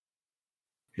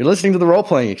You're listening to the Role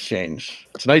Playing Exchange.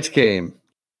 Tonight's game,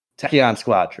 Tachyon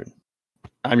Squadron.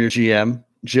 I'm your GM,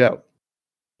 Joe.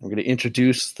 I'm going to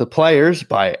introduce the players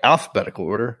by alphabetical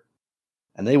order,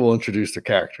 and they will introduce their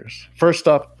characters. First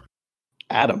up,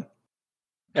 Adam.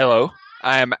 Hello,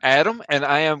 I am Adam, and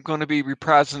I am going to be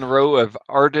reprising the role of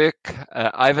Ardik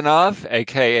Ivanov,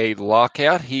 aka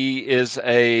Lockout. He is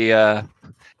I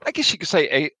guess you could say,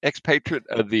 a expatriate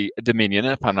of the Dominion,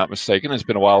 if I'm not mistaken. It's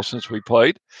been a while since we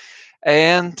played.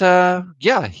 And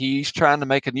he's trying to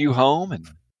make a new home and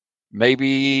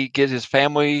maybe get his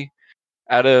family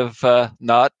out of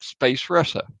not space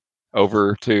Russia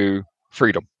over to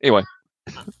freedom. Anyway,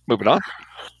 moving on.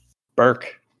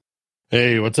 Burke.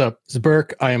 Hey, what's up? It's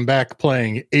Burke. I am back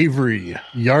playing Avery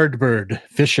Yardbird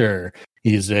Fisher.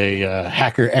 He's a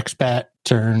hacker expat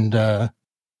turned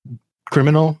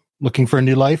criminal looking for a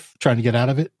new life, trying to get out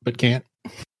of it, but can't.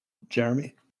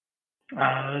 Jeremy.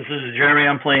 This is Jeremy.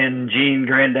 I'm playing Gene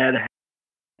Granddad.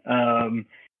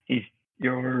 He's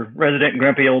your resident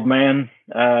grumpy old man.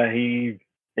 He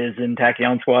is in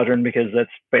Tachyon Squadron because that's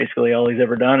basically all he's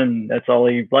ever done, and that's all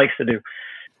he likes to do.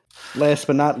 Last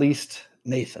but not least,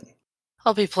 Nathan.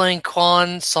 I'll be playing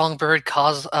Quan Songbird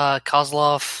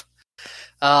Kozlov,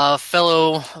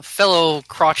 fellow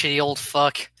crotchety old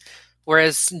fuck.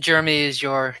 Whereas Jeremy is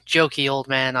your jokey old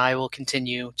man, I will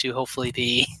continue to hopefully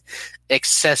be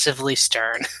excessively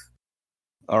stern.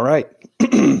 All right.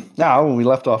 Now, when we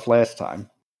left off last time,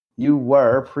 you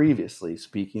were previously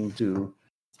speaking to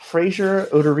Fraser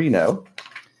Odorino,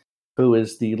 who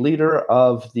is the leader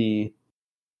of the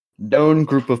known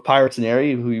group of pirates in the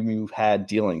area who you've had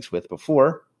dealings with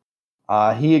before.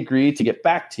 He agreed to get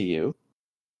back to you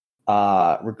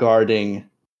regarding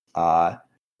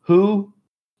who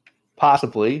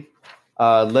possibly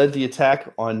led the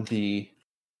attack on the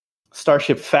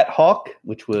Starship Fat Hawk,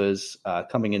 which was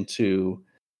coming into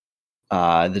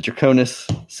the Draconis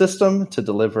system to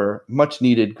deliver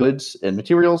much-needed goods and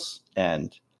materials,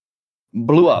 and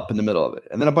blew up in the middle of it.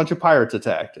 And then a bunch of pirates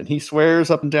attacked, and he swears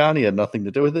up and down he had nothing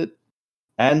to do with it.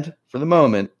 And for the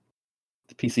moment,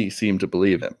 the PC seemed to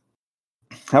believe him.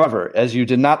 However, as you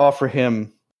did not offer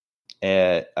him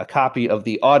a copy of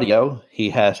the audio, he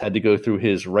has had to go through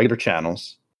his regular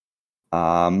channels,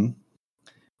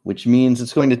 which means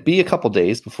it's going to be a couple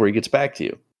days before he gets back to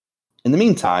you. In the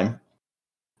meantime,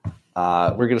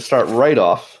 we're going to start right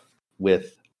off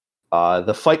with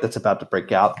the fight that's about to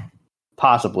break out,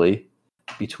 possibly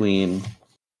between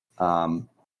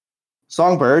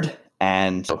Songbird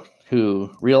and who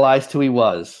realized who he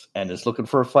was and is looking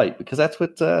for a fight, because that's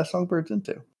what Songbird's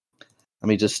into. Let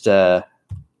me just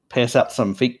pass out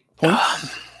some fate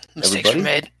points. Mistakes were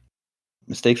made.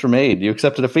 Mistakes were made. You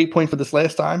accepted a fate point for this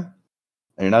last time,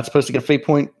 and you're not supposed to get a fate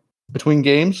point between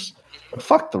games. But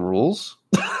fuck the rules.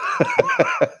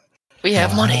 We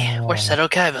have money. We're Seto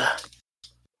Kaiba.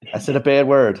 I said a bad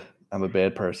word. I'm a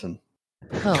bad person.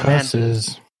 Oh,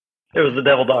 Curses. It was the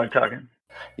devil dog talking.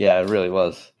 Yeah, it really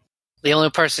was. The only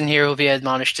person here who will be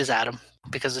admonished is Adam,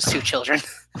 because it's two children.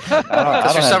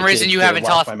 Because for some reason you haven't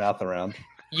taught my mouth around.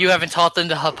 You haven't taught them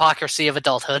the hypocrisy of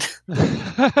adulthood.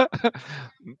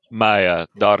 My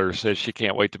daughter says she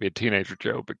can't wait to be a teenager,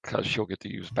 Joe, because she'll get to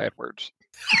use bad words.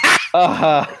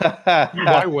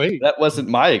 Why wait? That wasn't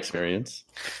my experience.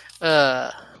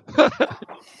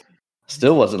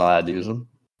 Still wasn't allowed to use them.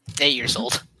 8 years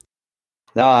old.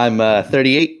 Now I'm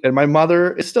 38, and my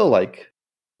mother is still like,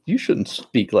 "You shouldn't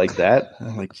speak like that."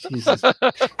 I'm like, Jesus,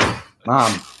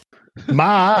 Mom,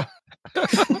 Ma.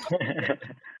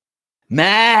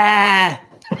 Ma.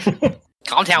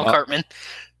 Calm down, Cartman.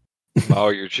 Oh,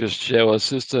 you're just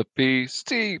jealous. It's a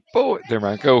beastie boy. There,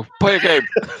 man. Go play a game.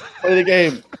 Play the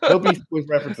game. No beef with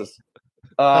references.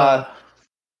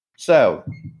 So,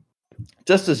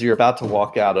 just as you're about to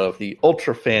walk out of the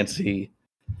ultra fancy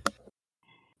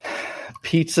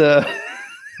pizza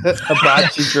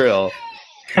hibachi grill,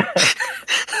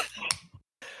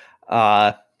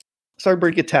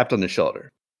 Songbird get tapped on the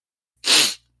shoulder.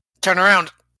 Turn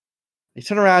around. You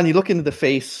turn around, you look into the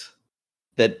face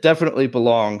that definitely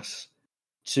belongs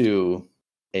to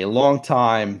a long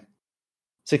time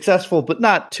successful, but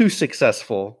not too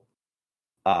successful,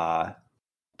 bare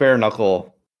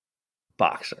knuckle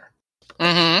boxer.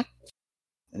 Mm-hmm.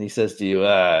 And he says to you,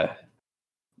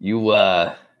 you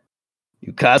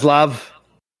Kozlov?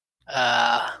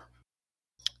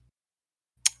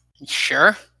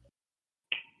 Sure.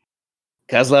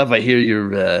 Kozlov, I hear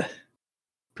you're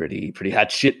pretty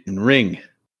hot shit in ring.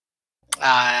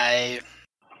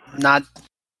 Not.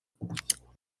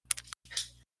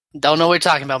 Don't know what you're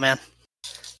talking about, man.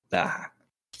 Nah.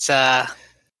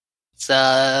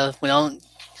 We don't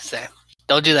say.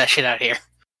 Don't do that shit out here.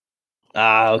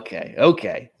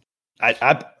 Okay.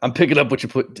 I'm picking up what you're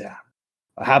putting down.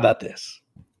 How about this?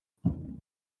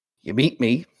 You meet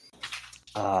me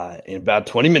in about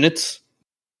 20 minutes.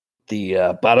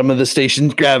 The bottom of the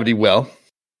station's gravity well,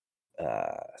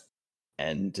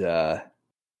 and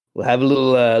we'll have a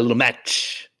little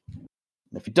match.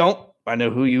 And if you don't, I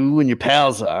know who you and your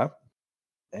pals are,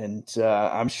 and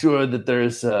I'm sure that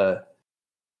there's a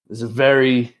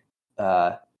very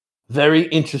very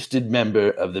interested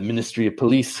member of the Ministry of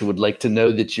Police who would like to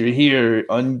know that you're here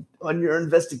on your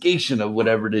investigation of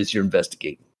whatever it is you're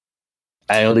investigating.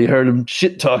 I only heard him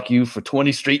shit talk you for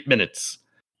 20 straight minutes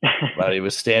while he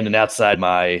was standing outside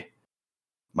my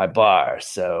bar.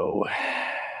 So,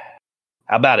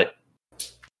 how about it?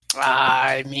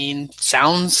 I mean,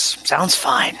 sounds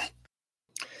fine.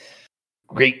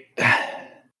 Great.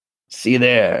 See you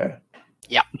there.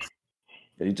 Yep.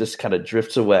 And he just kind of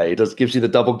drifts away. He gives you the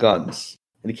double guns,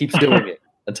 and he keeps doing it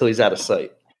until he's out of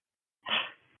sight.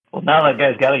 Well, now that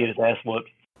guy's got to get his ass whooped.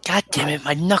 God damn it!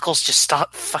 My knuckles just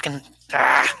stop fucking.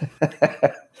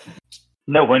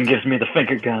 No one gives me the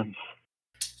finger guns.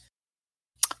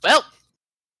 Well,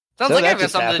 sounds like I've got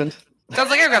just something. happened. Sounds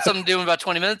like I've got something to do in about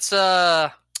 20 minutes.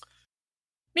 Meet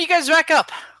you guys back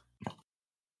up.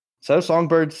 So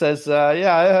Songbird says,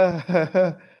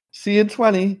 "Yeah, see you in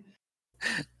 20."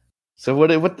 So what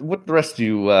the rest of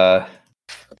you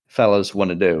fellas want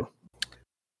to do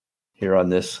here on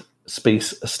this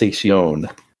space station?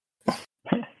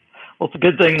 Well, it's a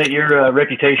good thing that your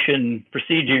reputation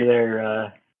precedes you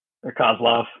there,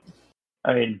 Kozlov.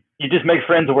 I mean, you just make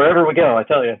friends wherever we go, I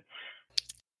tell you.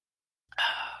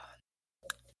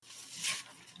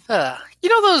 You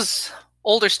know those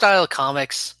older style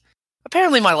comics?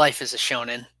 Apparently my life is a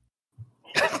shonen.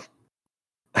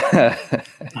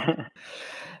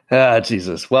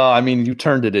 Jesus. Well, I mean, you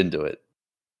turned it into it.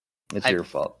 It's your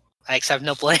fault. I accept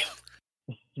no blame.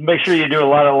 Make sure you do a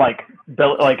lot of like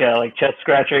chest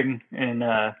scratching and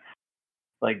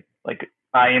like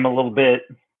eye him a little bit,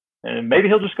 and maybe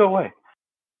he'll just go away.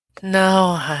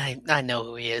 No, I know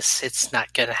who he is. It's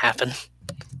not gonna happen.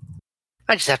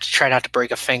 I just have to try not to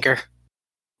break a finger.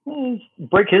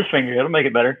 Break his finger; it'll make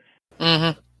it better.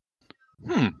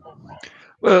 Mm-hmm.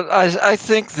 Well, I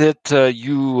think that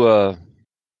you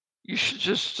should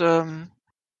just.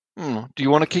 Do you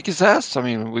want to kick his ass? I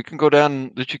mean, we can go down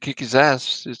and let you kick his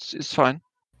ass. It's fine.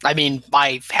 I mean,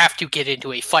 I have to get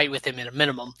into a fight with him at a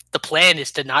minimum. The plan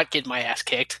is to not get my ass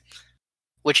kicked,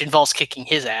 which involves kicking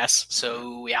his ass.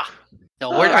 So, yeah.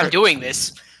 No, I'm doing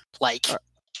this. Like,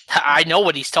 I know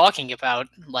what he's talking about.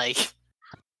 Like,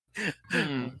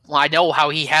 well, I know how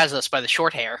he has us by the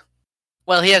short hair.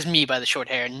 Well, he has me by the short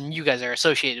hair, and you guys are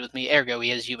associated with me, ergo he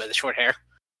has you by the short hair.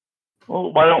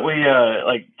 Well, why don't we,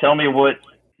 tell me what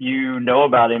you know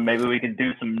about him? Maybe we could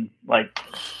do some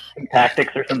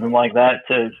tactics or something like that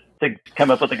to come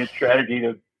up with a good strategy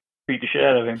to beat the shit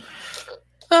out of him.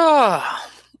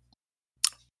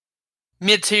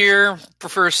 Mid-tier,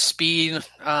 prefers speed.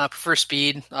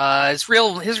 His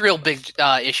real big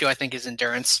issue, I think, is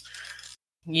endurance.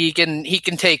 He can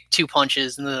take 2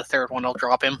 punches, and then the third one will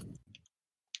drop him.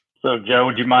 So, Joe,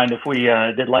 would you mind if we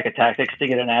did like a tactics to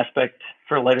get an aspect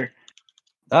for later?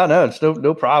 Oh, no, it's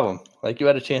no problem. Like, you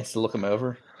had a chance to look him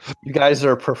over. You guys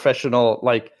are professional,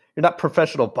 you're not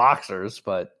professional boxers,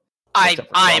 but... I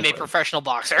am a professional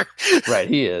boxer. Right,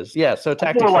 he is. Yeah, so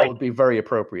tactics would be very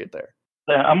appropriate there.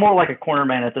 I'm more like a corner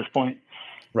man at this point.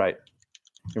 Right.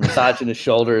 You're massaging his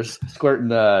shoulders, squirting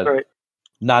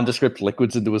nondescript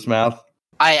liquids into his mouth.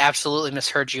 I absolutely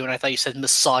misheard you, and I thought you said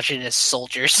misogynist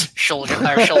shoulders.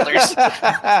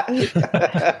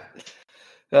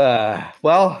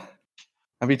 Well,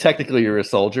 I mean, technically, you're a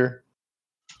soldier.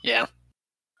 Yeah.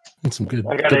 That's some good.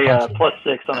 I got a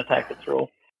 +6 on a tactics roll.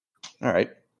 All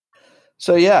right.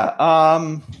 So yeah,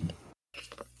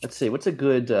 let's see. What's a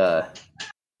good? All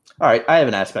right, I have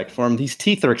an aspect for him. These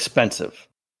teeth are expensive.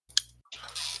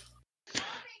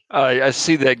 I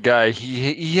see that guy.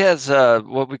 He has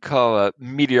what we call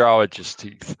meteorologist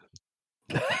teeth.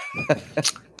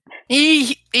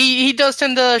 He does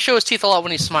tend to show his teeth a lot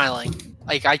when he's smiling.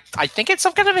 Like I think it's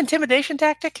some kind of intimidation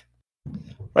tactic.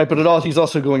 Right, but he's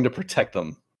also going to protect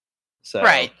them. So,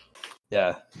 right.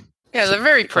 Yeah. Yeah, they're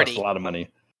very pretty. Costs a lot of money.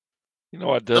 You know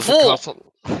what doesn't cost?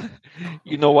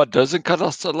 You know what doesn't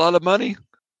cost a lot of money?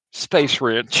 Space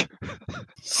wrench.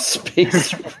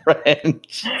 Space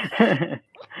wrench. A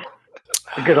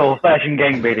good old-fashioned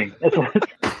gang baiting. That's what it's...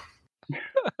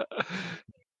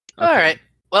 All right.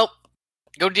 Well,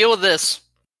 go deal with this.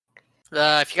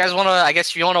 If you guys want to, I guess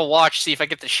if you want to watch, see if I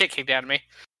get the shit kicked out of me.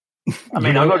 I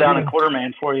mean, I'll go down a quarter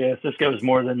man for you if this goes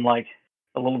more than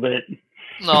a little bit.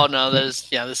 No.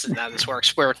 This is how this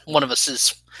works. Where one of us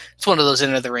is, it's one of those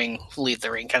enter the ring, leave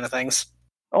the ring kind of things.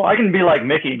 Oh, I can be like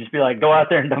Mickey, just be like, go out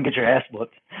there and don't get your ass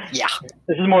whooped. Yeah.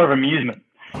 This is more of amusement.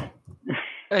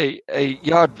 Hey,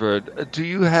 Yardbird, do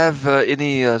you have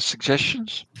any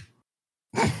suggestions?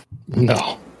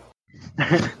 No.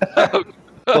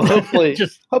 Well, hopefully,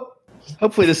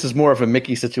 hopefully this is more of a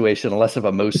Mickey situation and less of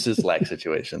a Mo Sizlak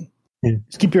situation. Yeah,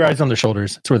 just keep your eyes on their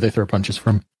shoulders. That's where they throw punches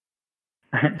from.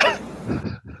 All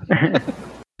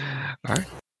right.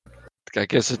 I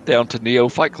guess it's down to Neo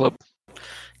Fight Club.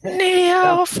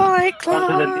 Neo Fight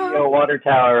Come to the Club. Neo Water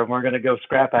Tower, and we're going to go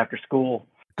scrap after school.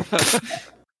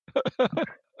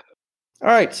 All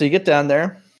right, so you get down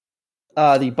there.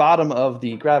 The bottom of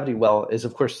the gravity well is,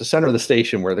 of course, the center of the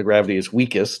station where the gravity is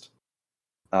weakest.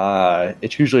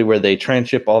 It's usually where they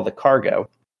transship all the cargo.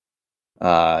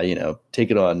 Take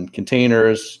it on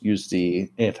containers, use the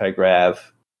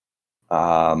anti-grav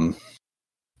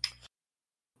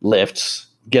lifts,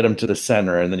 get them to the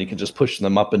center, and then you can just push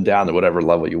them up and down to whatever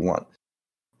level you want.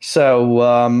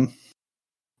 So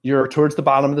you're towards the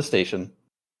bottom of the station,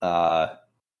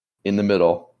 in the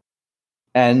middle.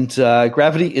 And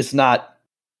gravity is not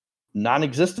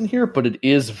non-existent here, but it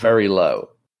is very low.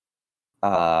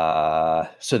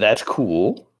 So that's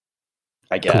cool,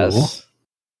 I guess.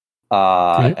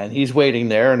 Cool. And he's waiting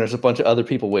there, and there's a bunch of other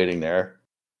people waiting there.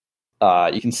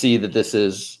 You can see that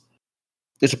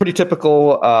it's a pretty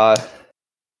typical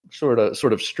sort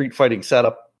of street fighting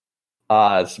setup.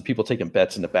 Some people taking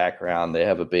bets in the background. They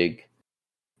have a big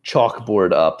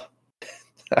chalkboard up.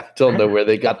 I don't know where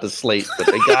they got the slate, but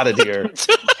they got it here.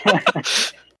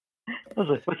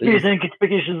 Let's be as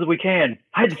inconspicuous as we can.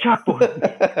 Hide the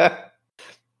chalkboard.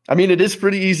 I mean, it is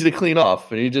pretty easy to clean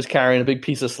off. And you're just carrying a big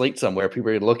piece of slate somewhere. People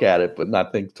are going to look at it, but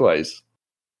not think twice.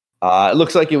 It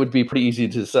looks like it would be pretty easy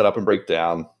to set up and break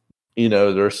down.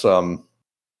 There's some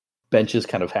benches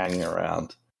kind of hanging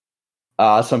around.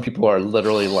 Some people are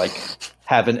literally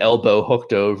have an elbow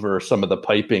hooked over some of the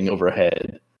piping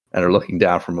overhead and are looking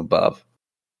down from above.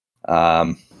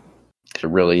 They're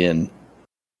really in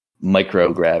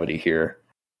microgravity here.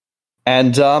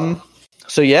 And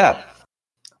so yeah.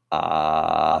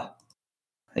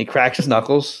 He cracks his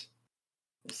knuckles.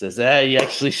 He says, "Hey, you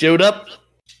actually showed up.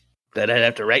 Then I'd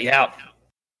have to rat you out."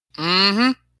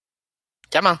 Mm-hmm.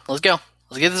 Come on, let's go.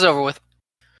 Let's get this over with.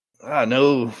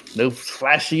 No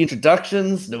flashy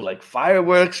introductions, no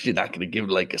fireworks. You're not going to give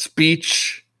a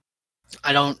speech.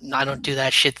 I don't do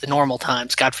that shit the normal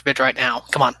times. God forbid right now.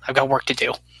 Come on, I've got work to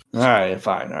do. All right,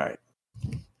 fine. All right.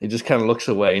 He just kind of looks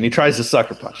away and he tries to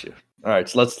sucker punch you. All right,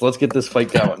 so let's get this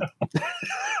fight going.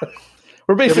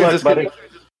 We're basically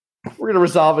we're going to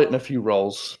resolve it in a few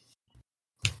rolls.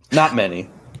 Not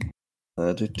many.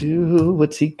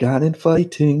 What's he got in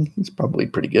fighting? He's probably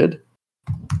pretty good.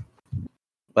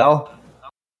 Well,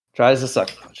 tries to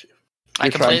sucker punch you. I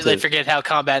completely forget how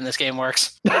combat in this game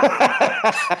works.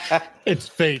 It's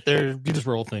fate. You just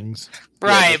roll things.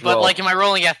 Right, but roll. Am I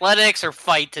rolling athletics or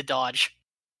fight to dodge?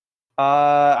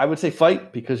 I would say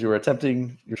fight because you're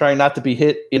trying not to be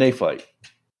hit in a fight.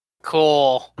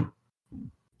 Cool.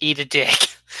 Eat a dick.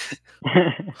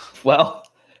 Well,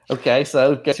 okay,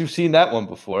 so guess you've seen that one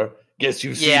before. As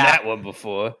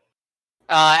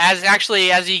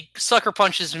he sucker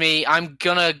punches me, I'm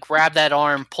gonna grab that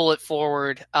arm, pull it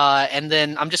forward, and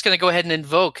then I'm just gonna go ahead and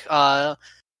invoke the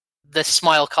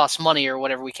smile costs money or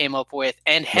whatever we came up with,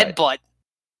 and headbutt. Right.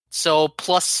 So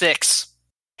 +6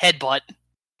 headbutt.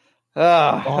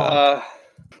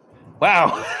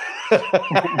 Wow.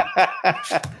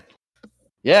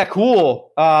 Yeah,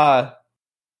 cool.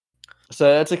 So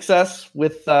that's success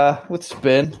with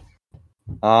spin.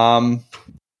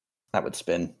 That would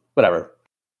spin. Whatever.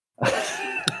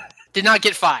 Did not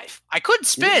get 5. I could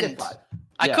spend.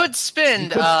 I could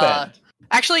spend.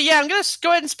 Actually, yeah, I'm gonna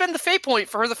go ahead and spend the fate point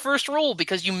for the first roll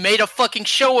because you made a fucking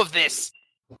show of this.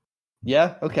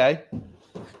 Yeah. Okay.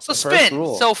 So spin.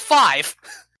 So 5.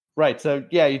 Right. So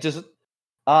yeah, you just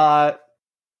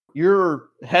your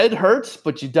head hurts,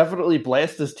 but you definitely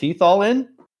blast his teeth all in,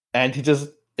 and he's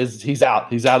out.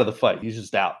 He's out of the fight. He's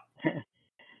just out.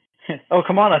 Oh,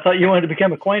 come on! I thought you wanted to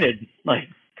become acquainted.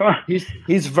 Come on.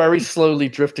 He's very slowly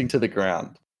drifting to the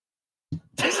ground.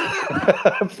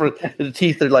 The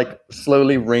teeth are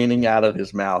slowly raining out of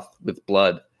his mouth with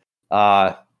blood.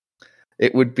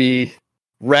 It would be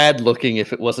rad looking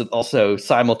if it wasn't also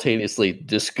simultaneously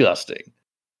disgusting.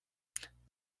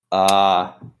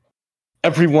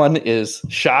 Everyone is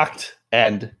shocked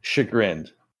and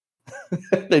chagrined.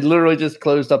 They literally just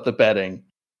closed up the betting,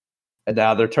 and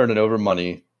now they're turning over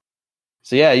money.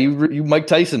 So yeah, you Mike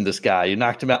Tyson this guy. You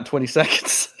knocked him out in 20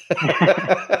 seconds.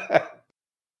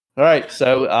 All right,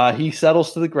 so he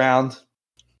settles to the ground.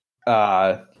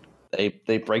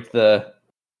 They break the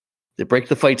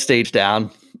fight stage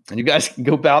down, and you guys can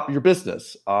go about your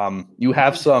business. You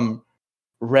have some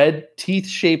red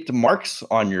teeth-shaped marks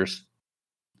on your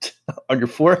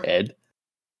forehead,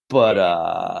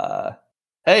 but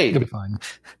hey, It'll be fine.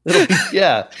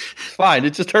 it's fine.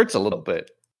 It just hurts a little bit.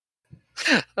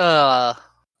 I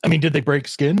mean, did they break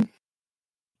skin?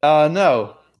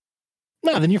 No.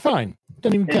 No, then you're fine.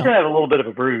 Doesn't even He's count. gonna have a little bit of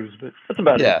a bruise, but that's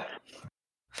about it. Yeah.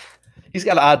 He's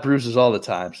got odd bruises all the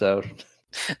time, so.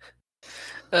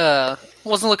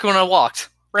 Wasn't looking when I walked.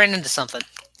 Ran into something.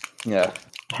 Yeah.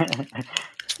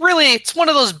 It's one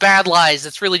of those bad lies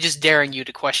that's really just daring you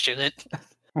to question it.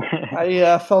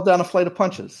 I fell down a flight of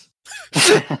punches.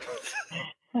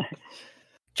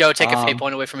 Joe, take a fate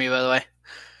point away from you, by the way.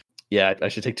 Yeah, I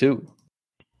should take 2.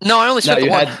 No, I only spent the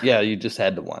one. You just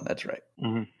had the 1. That's right.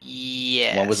 Mm-hmm.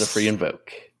 Yes. One was a free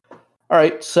invoke. All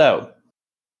right, so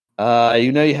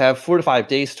you have 4 to 5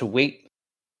 days to wait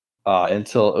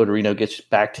until Odorino gets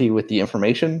back to you with the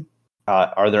information.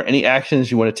 Are there any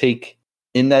actions you want to take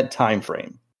in that time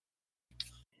frame?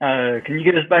 Can you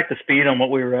get us back to speed on what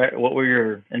we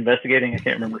were investigating? I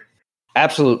can't remember.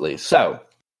 Absolutely. So,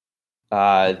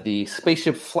 the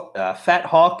spaceship Fat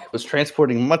Hawk was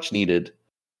transporting much needed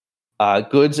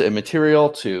goods and material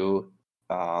to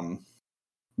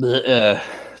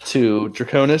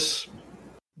Draconis,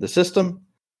 the system.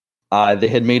 They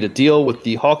had made a deal with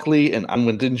the Hawkley and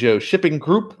Anwandinjo shipping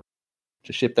group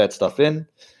to ship that stuff in.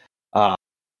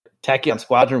 Tachyon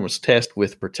Squadron was tasked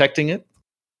with protecting it.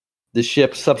 The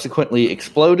ship subsequently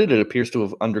exploded. It appears to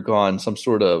have undergone some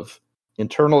sort of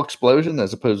internal explosion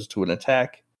as opposed to an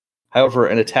attack. However,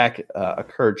 an attack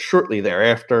occurred shortly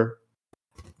thereafter.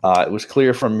 It was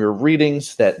clear from your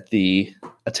readings that the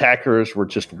attackers were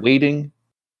just waiting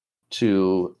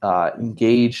to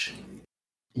engage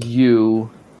you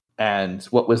and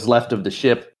what was left of the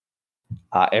ship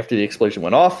after the explosion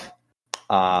went off.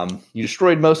 You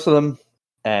destroyed most of them,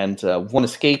 and one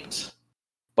escaped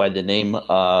by the name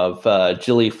of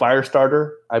Jilly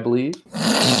Firestarter, I believe.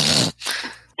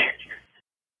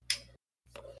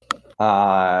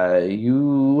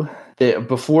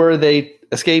 Before they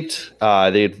escaped,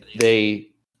 they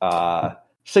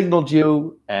signaled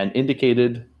you and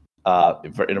indicated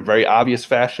in a very obvious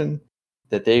fashion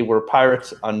that they were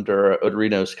pirates under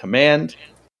Odorino's command,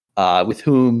 with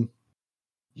whom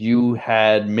you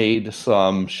had made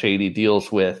some shady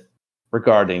deals with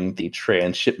regarding the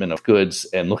transshipment of goods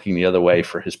and looking the other way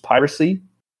for his piracy.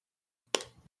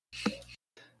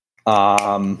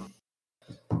 Let's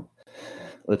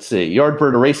see.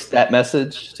 Yardbird erased that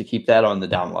message to keep that on the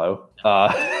down low.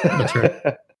 That's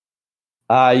right.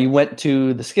 You went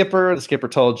to the skipper. The skipper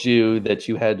told you that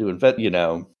you had to invent,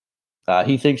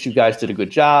 he thinks you guys did a good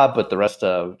job, but the rest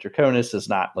of Draconis is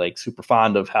not super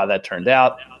fond of how that turned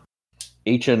out.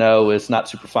 HNO is not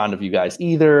super fond of you guys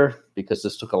either because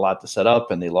this took a lot to set up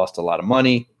and they lost a lot of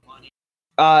money.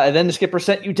 And then the skipper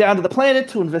sent you down to the planet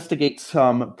to investigate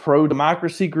some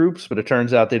pro-democracy groups, but it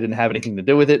turns out they didn't have anything to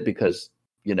do with it because,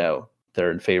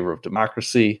 they're in favor of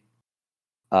democracy.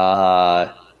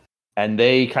 And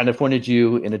they kind of pointed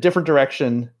you in a different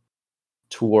direction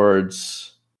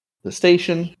towards the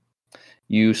station.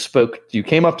 You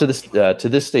came up to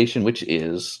this station, which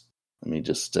is, let me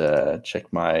just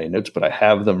check my notes, but I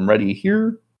have them ready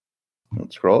here.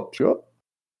 Let's scroll up.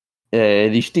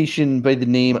 The station by the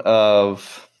name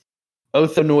of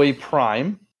Othanoi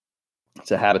Prime.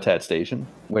 It's a habitat station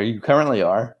where you currently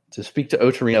are. To speak to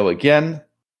Odorino again,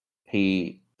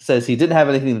 he says he didn't have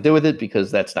anything to do with it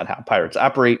because that's not how pirates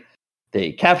operate.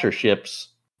 They capture ships,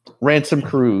 ransom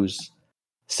crews,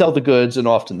 sell the goods, and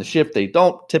often the ship. They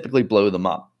don't typically blow them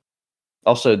up.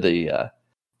 Also, the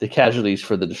casualties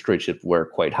for the destroyed ship were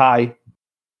quite high.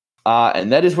 And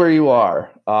that is where you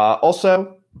are.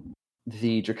 Also,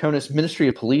 the Draconis Ministry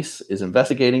of Police is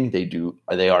investigating.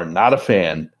 They are not a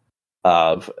fan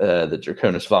of the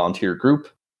Draconis volunteer group.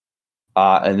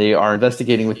 And they are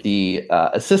investigating with the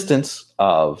assistance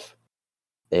of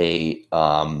a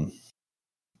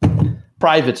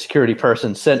private security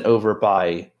person sent over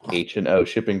by H&O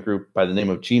Shipping Group by the name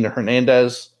of Gina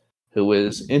Hernandez, who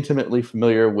is intimately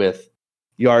familiar with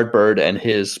Yardbird and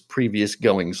his previous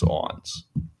goings-ons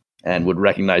and would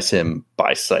recognize him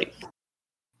by sight.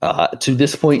 To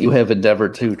this point, you have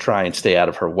endeavored to try and stay out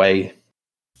of her way,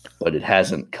 but it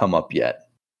hasn't come up yet.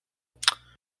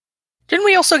 Didn't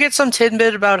we also get some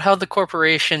tidbit about how the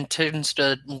corporation tends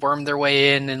to worm their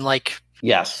way in and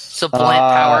yes, supplant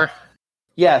power?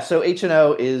 Yeah, so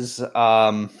H&O is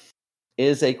a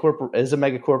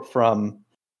megacorp from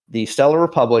the Stellar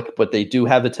Republic, but they do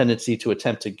have a tendency to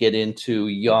attempt to get into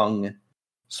young,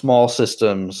 small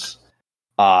systems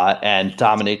and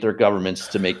dominate their governments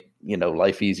to make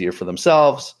life easier for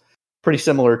themselves. Pretty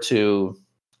similar to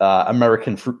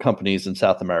American fruit companies in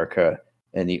South America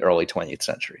in the early 20th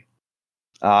century.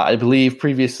 I believe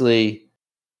previously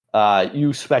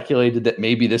you speculated that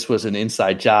maybe this was an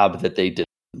inside job that they did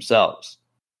themselves.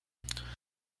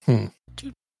 And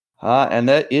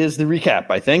that is the recap,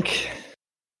 I think.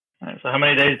 All right, so how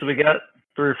many days do we got?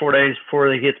 3 or 4 days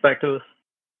before he gets back to us?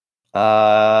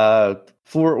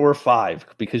 4 or 5,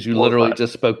 because you literally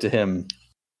just spoke to him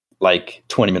like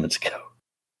 20 minutes ago.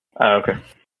 Oh, okay.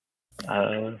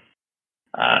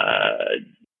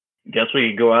 Guess we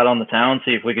could go out on the town,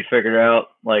 see if we could figure out,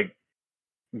 like,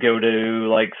 go to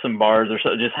like some bars or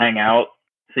so, just hang out,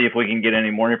 see if we can get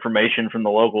any more information from the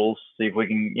locals, see if we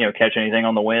can, catch anything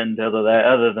on the wind.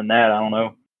 Other than that, I don't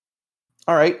know.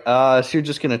 All right. So you're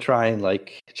just gonna try and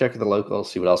like check with the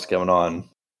locals, see what else is going on.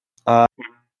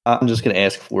 I'm just gonna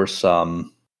ask for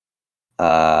some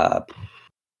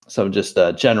just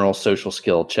general social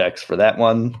skill checks for that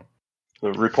one.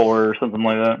 The rapport or something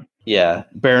like that. Yeah,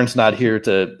 Baron's not here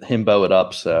to himbo it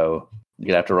up, so you're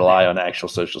gonna have to rely on actual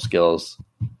social skills.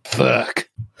 Fuck.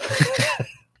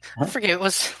 I forget.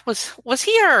 Was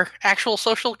he our actual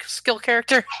social skill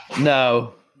character?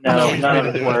 No, none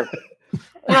of us were.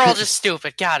 We're all just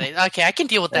stupid. Got it. Okay, I can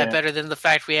deal with that better than the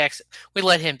fact we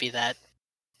let him be that.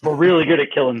 We're really good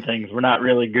at killing things. We're not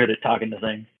really good at talking to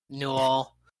things.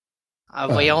 No,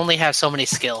 we only have so many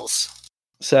skills.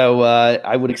 So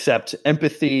I would accept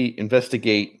empathy,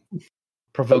 investigate,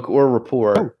 provoke, or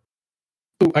rapport.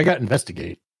 Oh, I got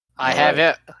investigate. I have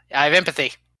it. I have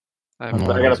empathy. I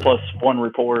got a +1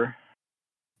 rapport.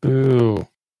 Ooh.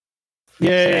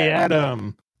 Yay,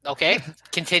 Adam. Okay,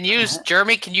 continues.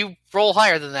 Jeremy, can you roll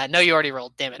higher than that? No, you already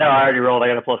rolled. Damn it. No, I already rolled. I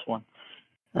got a +1.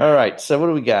 All right, so what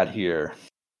do we got here?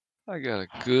 I got a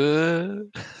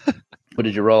good. What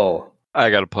did you roll? I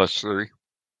got a +3.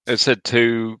 It said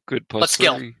 2 good +3. What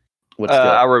skill? What skill?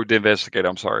 I wrote to investigate.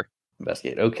 I'm sorry.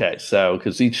 Investigate. Okay, so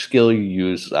because each skill you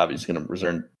use is obviously going to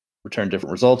return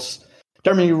different results.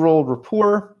 Jeremy, you rolled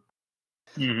rapport.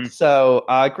 Mm-hmm. So,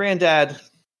 Granddad,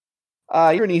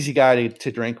 you're an easy guy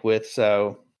to drink with,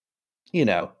 so you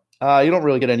don't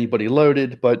really get anybody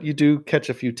loaded, but you do catch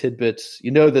a few tidbits.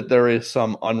 You know that there is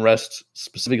some unrest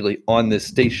specifically on this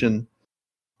station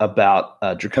about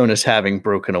Draconis having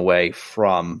broken away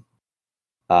from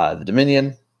the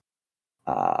Dominion.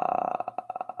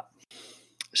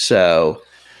 So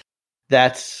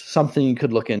that's something you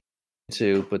could look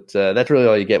into, but that's really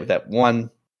all you get with that one.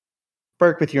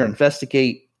 Burke, with your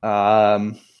investigate, you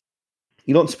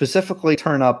don't specifically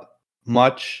turn up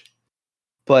much,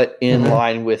 but in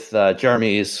line with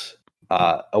Jeremy's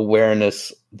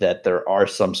awareness that there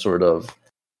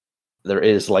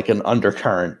is like an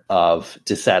undercurrent of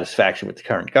dissatisfaction with the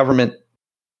current government.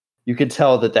 You could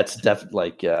tell that's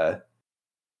definitely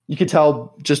you could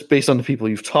tell just based on the people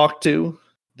you've talked to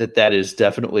that is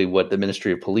definitely what the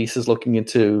Ministry of Police is looking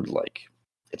into. Like,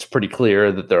 it's pretty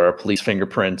clear that there are police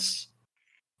fingerprints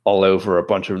all over a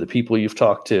bunch of the people you've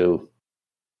talked to.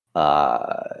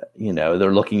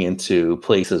 They're looking into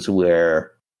places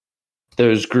where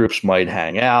those groups might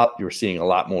hang out. You're seeing a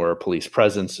lot more police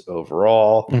presence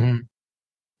overall.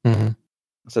 Mm-hmm. Mm-hmm.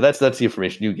 So that's the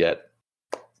information you get.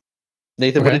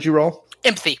 Nathan, What did you roll?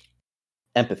 Empathy.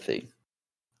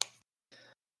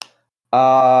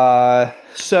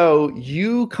 So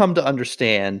you come to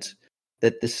understand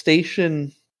that the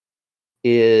station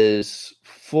is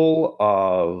full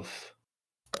of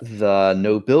the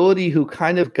nobility who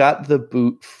kind of got the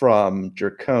boot from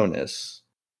Draconis,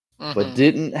 but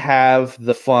didn't have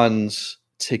the funds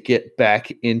to get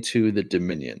back into the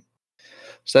Dominion.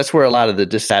 So that's where a lot of the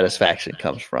dissatisfaction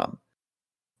comes from.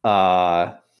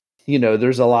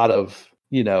 There's a lot of,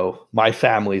 my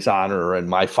family's honor and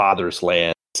my father's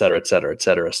land, et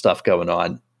cetera, stuff going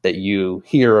on that you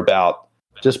hear about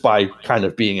just by kind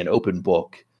of being an open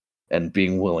book and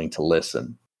being willing to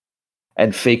listen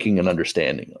and faking an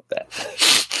understanding of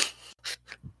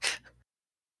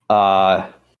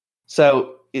that.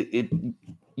 So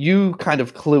you kind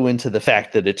of clue into the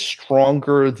fact that it's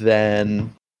stronger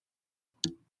than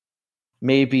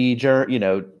maybe,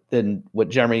 than what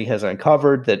Jeremy has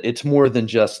uncovered, that it's more than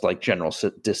just like general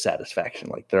dissatisfaction.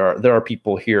 Like there are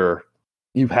people here,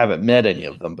 you haven't met any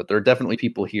of them, but there are definitely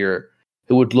people here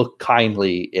who would look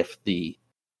kindly if the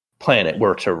planet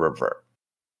were to revert.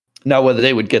 Now, whether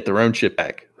they would get their own shit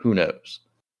back, who knows?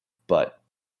 But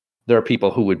there are people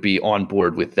who would be on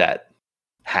board with that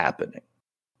happening.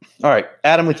 All right,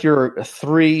 Adam, with your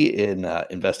 3 in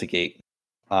investigate,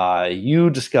 you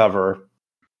discover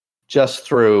just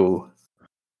through,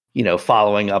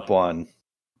 following up on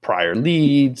prior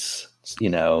leads,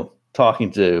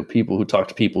 talking to people who talk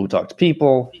to people who talk to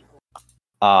people,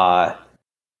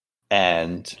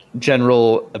 and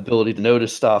general ability to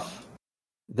notice stuff,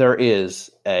 there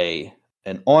is an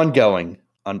ongoing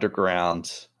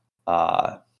underground,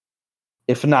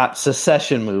 if not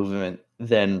secession movement,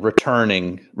 then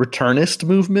returnist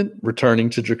movement, returning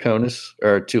to Draconis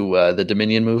or to the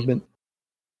Dominion movement.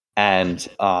 And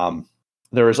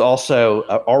there is also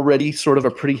already sort of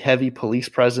a pretty heavy police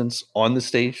presence on the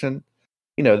station.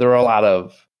 There are a lot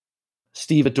of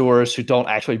stevedores who don't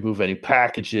actually move any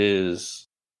packages.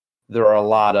 There are a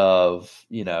lot of,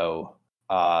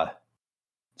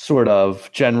 sort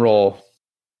of general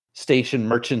station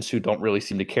merchants who don't really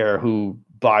seem to care who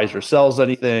buys or sells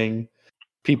anything.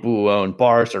 People who own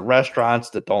bars or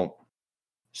restaurants that don't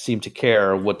seem to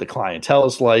care what the clientele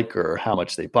is like or how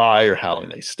much they buy or how long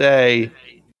they stay.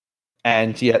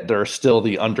 And yet there's still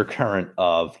the undercurrent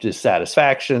of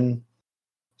dissatisfaction.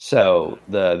 So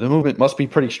the movement must be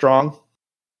pretty strong.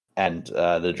 And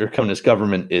the Draconis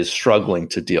government is struggling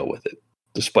to deal with it,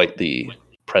 despite the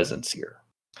presence here.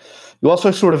 You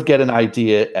also sort of get an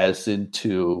idea as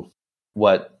into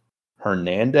what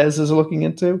Hernandez is looking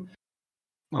into.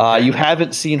 Okay. You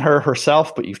haven't seen her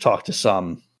herself, but you've talked to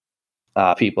some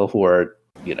people who are,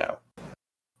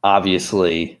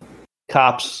 obviously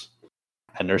cops,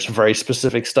 and there's some very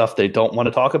specific stuff they don't want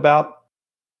to talk about.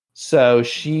 So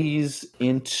she's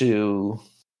looking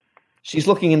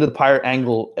into the pirate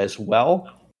angle as well,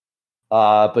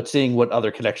 but seeing what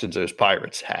other connections those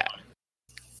pirates have.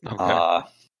 Okay.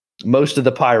 Most of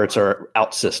the pirates are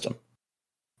out system.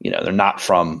 They're not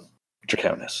from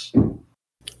Draconis.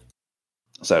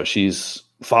 So she's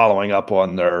following up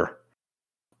on their,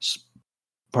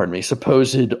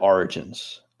 supposed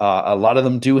origins. A lot of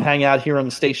them do hang out here on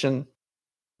the station.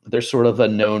 There's sort of a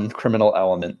known criminal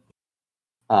element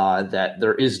that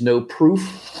there is no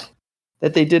proof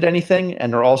that they did anything,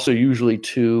 and they're also usually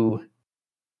too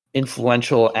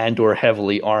influential and or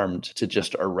heavily armed to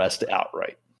just arrest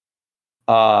outright.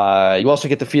 You also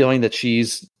get the feeling that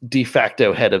she's de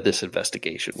facto head of this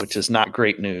investigation, which is not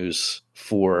great news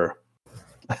for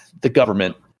the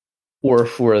government or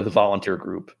for the volunteer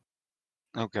group.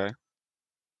 Okay.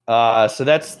 So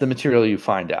that's the material you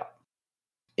find out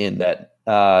in that,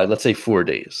 let's say, 4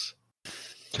 days.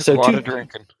 Took a lot of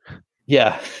drinking.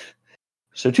 Yeah.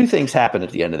 So 2 things happen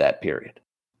at the end of that period.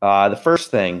 The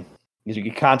first thing is you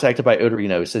get contacted by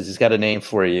Odorino, who says he's got a name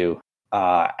for you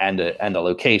and a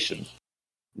location.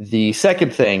 The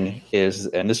second thing is,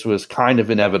 and this was kind of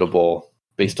inevitable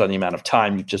based on the amount of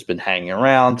time you've just been hanging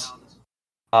around,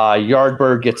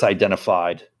 Yardbird gets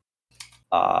identified.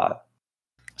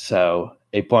 So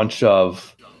a bunch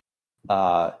of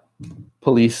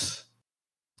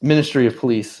Ministry of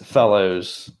Police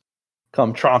fellows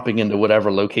come tromping into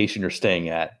whatever location you're staying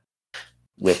at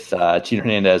with Gina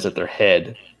Hernandez at their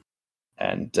head.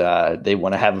 And they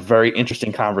want to have a very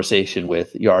interesting conversation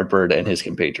with Yardbird and his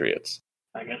compatriots.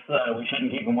 I guess we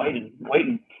shouldn't keep him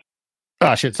waiting.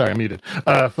 Oh, shit. Sorry, I'm muted.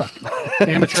 Fuck.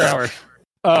 Amateur hour.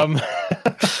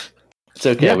 It's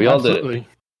okay. Yeah, we all absolutely. did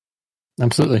it.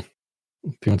 Absolutely.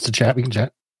 If he wants to chat, we can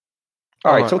chat.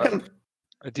 All right. So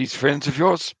are these friends of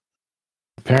yours?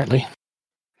 Apparently.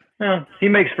 Yeah, he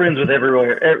makes friends with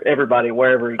everybody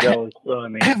wherever he goes. So I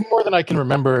mean, I have more than I can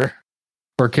remember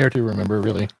or care to remember,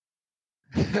 really.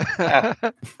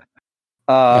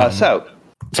 So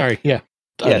sorry. Yeah.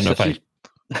 I don't know if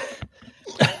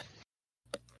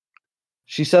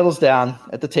she settles down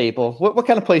at the table. What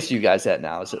kind of place are you guys at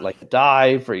now? Is it like a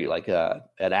dive? Or are you like at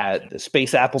the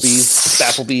Space Applebee's?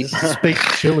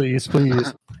 Space Chili's,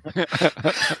 please.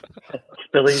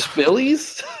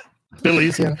 Spillies?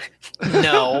 Spillies, yeah.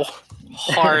 No.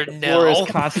 Hard The no. floor is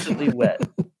constantly wet.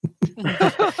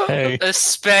 Hey.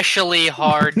 Especially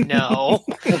hard no.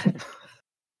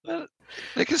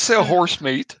 They can sell horse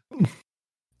meat.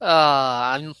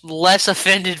 I'm less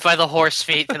offended by the horse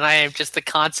meat than I am just the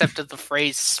concept of the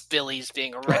phrase Spillies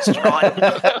being a restaurant.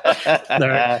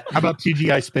 How about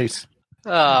TGI Space?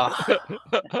 I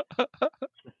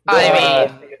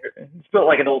mean, it's built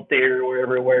like an old theater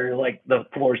where like the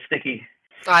floor's sticky.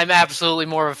 I'm absolutely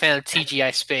more of a fan of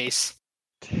TGI Space.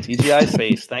 TGI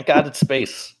Space. Thank God it's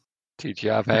space.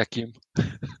 TGI Vacuum.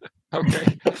 Okay.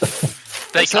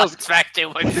 Thank God it's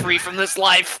vacuum. I'm free from this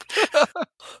life.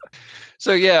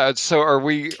 So yeah,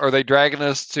 are they dragging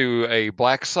us to a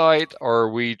black site, or are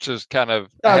we just kind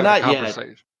of having not a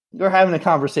conversation? yet. We're having a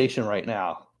conversation right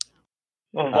now.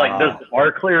 Well, like, does the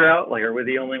bar clear out? Like, are we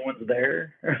the only ones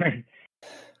there?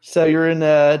 So you're in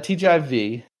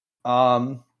TGIV.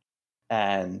 And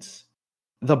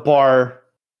the bar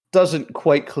doesn't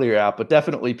quite clear out, but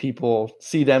definitely people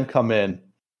see them come in.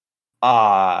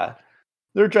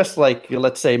 They're dressed like,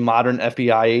 let's say, modern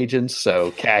FBI agents,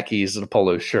 so khakis and a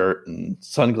polo shirt and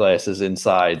sunglasses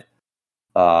inside,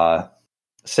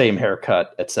 same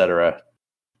haircut, etc.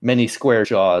 Many square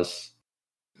jaws.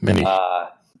 Many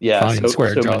fine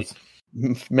square jaws.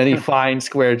 Many fine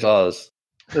square jaws.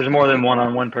 There's more than one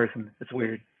on one person. It's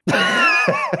weird.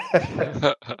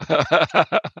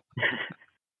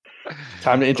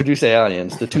 Time to introduce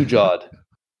aliens, the two-jawed.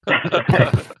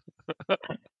 Oh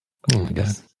my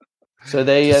god. So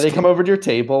they come over to your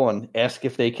table and ask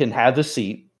if they can have a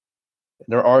seat.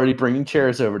 They're already bringing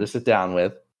chairs over to sit down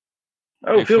with.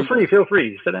 Oh, feel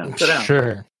free. Sit down.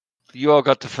 Sure. You all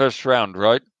got the first round,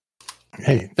 right?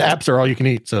 Hey, the apps are all you can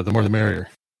eat, so the more the merrier.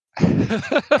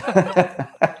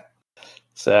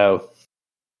 So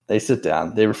they sit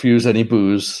down. They refuse any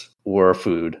booze or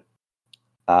food.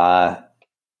 And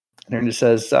he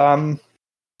says,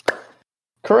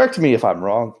 correct me if I'm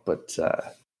wrong, but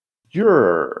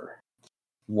you're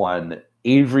one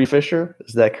Avery Fisher.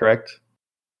 Is that correct?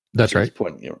 That's right.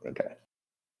 Okay.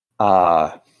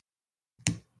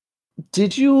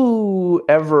 Did you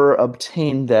ever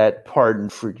obtain that pardon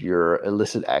for your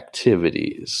illicit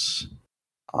activities?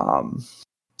 Of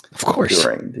course.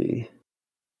 During the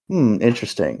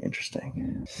interesting.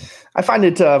 I find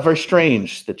it very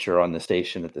strange that you're on the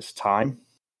station at this time.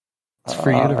 It's a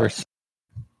free universe.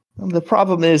 The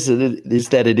problem is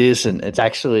that it isn't. It's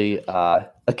actually a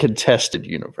contested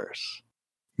universe.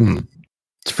 It's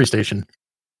a free station.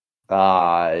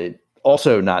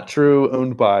 Also not true.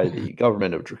 Owned by the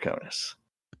government of Draconis.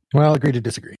 Well, agree to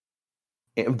disagree.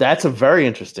 That's a very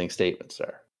interesting statement,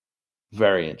 sir.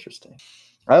 Very interesting.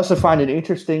 I also find it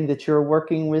interesting that you're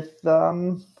working with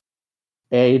a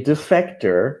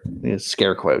defector,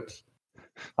 scare quotes,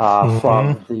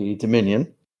 from the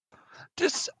Dominion.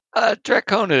 This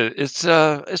Dracona, it's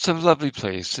a lovely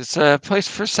place. It's a place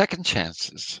for second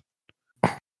chances.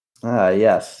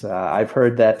 Yes, I've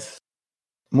heard that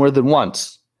more than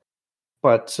once.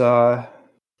 But I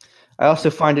also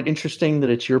find it interesting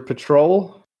that it's your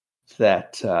patrol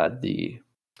that the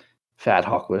Fat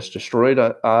Hawk was destroyed.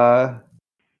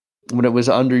 When it was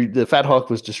the Fat Hawk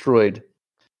was destroyed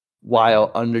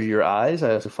while under your eyes.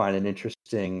 I also find it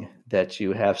interesting that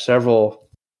you have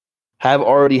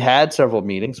already had several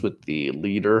meetings with the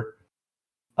leader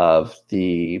of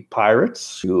the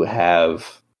pirates who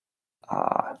have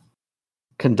have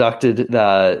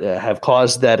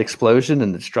caused that explosion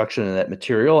and destruction of that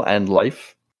material and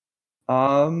life.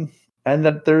 And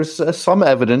that there's some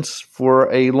evidence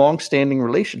for a long-standing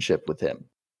relationship with him.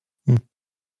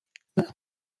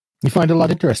 You find it a lot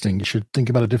interesting. You should think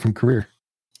about a different career.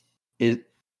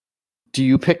 Do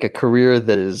you pick a career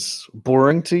that is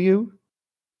boring to you?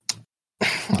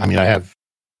 I mean, I have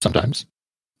sometimes.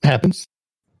 It happens.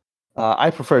 I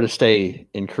prefer to stay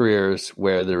in careers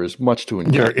where there is much to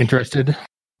enjoy. You're interested?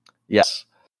 Yes.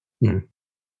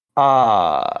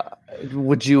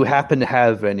 Would you happen to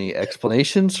have any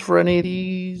explanations for any of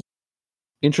these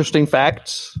interesting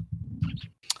facts?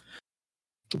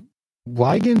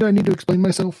 Why again do I need to explain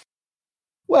myself?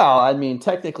 Well, I mean,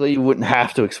 technically you wouldn't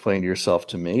have to explain yourself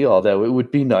to me, although it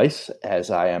would be nice,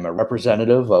 as I am a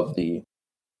representative of the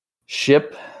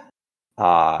ship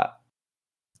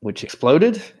which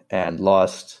exploded and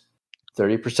lost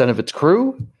 30% of its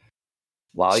crew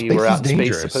while you were out in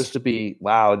space. Supposed to be,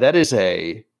 wow, that is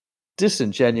a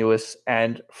disingenuous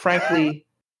and frankly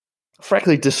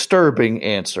disturbing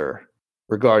answer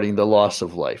regarding the loss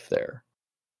of life there.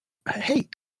 Hey,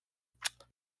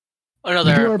 we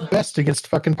do our best against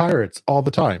fucking pirates all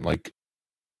the time. Like,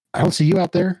 I don't see you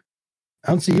out there. I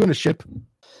don't see you in a ship.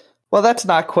 Well, that's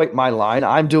not quite my line.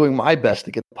 I'm doing my best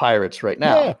to get the pirates right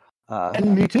now. Yeah,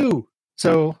 and me too.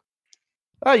 So,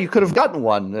 you could have gotten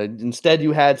one. Instead,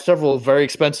 you had several very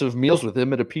expensive meals with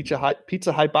him at a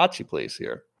pizza hibachi place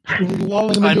here.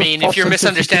 I mean, if you're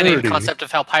misunderstanding the concept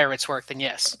of how pirates work, then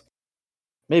yes.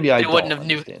 Maybe I don't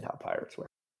understand how pirates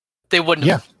work. They wouldn't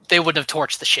have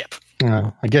torched the ship.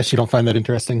 I guess you don't find that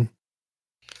interesting.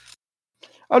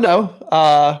 Oh no,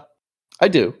 I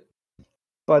do,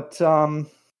 but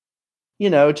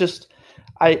just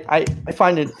I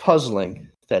find it puzzling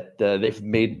that they've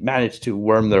managed to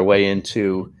worm their way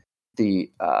into the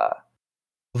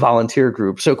volunteer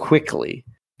group so quickly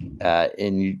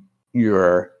in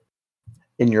your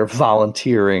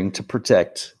volunteering to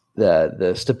protect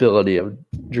the stability of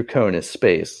Draconis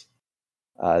space.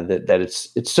 That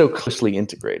it's so closely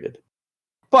integrated.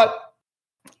 But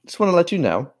I just want to let you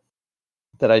know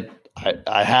that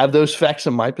I have those facts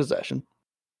in my possession.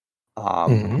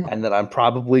 and that I'm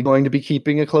probably going to be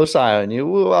keeping a close eye on you.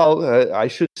 Well, I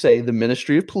should say the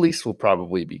Ministry of Police will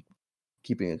probably be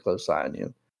keeping a close eye on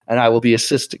you, and I will be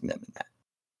assisting them in that.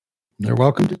 They're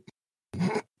welcome to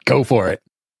go for it.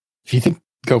 If you think,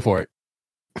 go for it.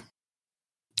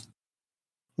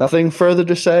 Nothing further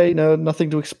to say? No, nothing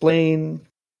to explain?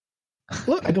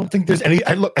 Look, I don't think there's any.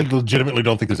 I legitimately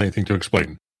don't think there's anything to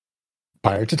explain.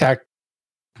 Pirates attacked.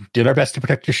 Did our best to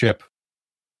protect your ship.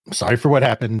 I'm sorry for what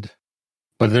happened,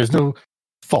 but there's no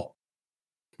fault.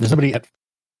 There's nobody at.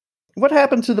 What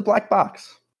happened to the black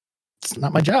box? It's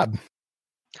not my job.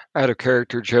 Out of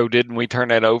character, Joe, didn't we turn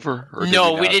that over?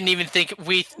 No, we didn't even think.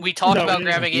 We talked about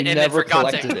grabbing it and then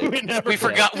forgot it. We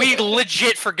forgot. We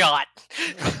legit forgot.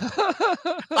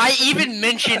 I even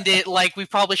mentioned it like we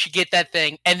probably should get that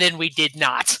thing, and then we did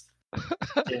not.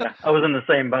 Yeah, I was in the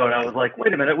same boat. I was like,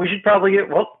 wait a minute, we should probably get.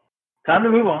 Well, time to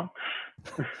move on.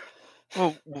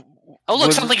 Well, oh,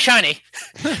 look, something shiny.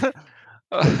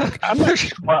 I'm not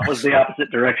sure. What was the opposite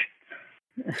direction?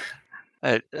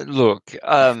 Look,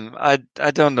 I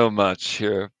don't know much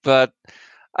here, but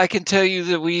I can tell you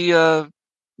that we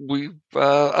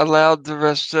allowed the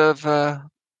rest of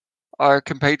our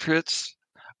compatriots,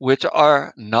 which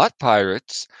are not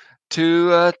pirates,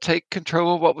 to take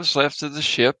control of what was left of the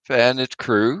ship and its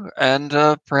crew, and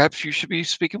perhaps you should be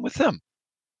speaking with them.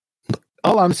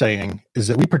 All I'm saying is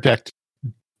that we protect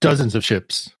dozens of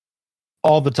ships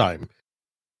all the time.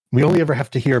 We only ever have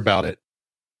to hear about it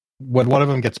when one of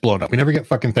them gets blown up. We never get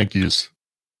fucking thank yous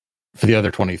for the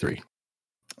other 23.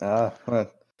 Well,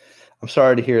 I'm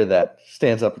sorry to hear that.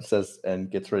 Stands up and says, and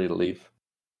gets ready to leave.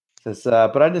 Says,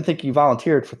 but I didn't think you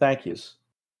volunteered for thank yous.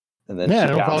 And then I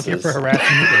don't volunteer for harassment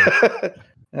either.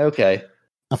 Okay.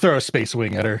 I'll throw a space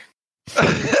wing at her.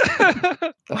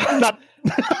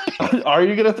 Are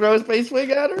you going to throw a space wing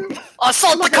at her?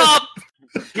 Assault the cop!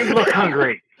 You look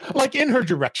hungry. Like in her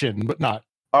direction, but not.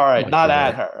 All right, Like not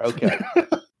that. at her. Okay.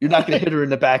 You're not going to hit her in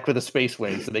the back with a space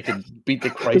wing so they can beat the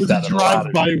Christ out of her.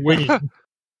 Drive-by winging.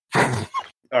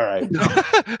 All right.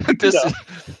 This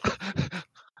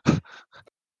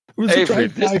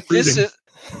Avery,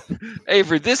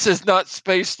 Avery, this is not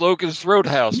Space Logan's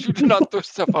Roadhouse. You do not throw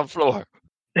stuff on floor.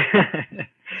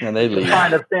 And they leave.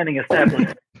 Kind of standing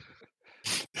establishment.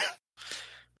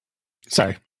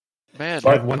 Sorry. Man,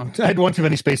 I had one too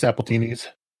many space appletinis.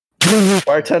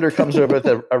 Bartender comes over with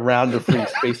a round of free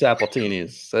space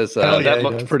appletinis. Says, that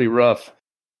looked pretty rough.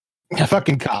 Yeah,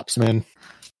 fucking cops, man.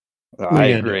 I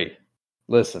agree.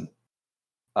 Listen,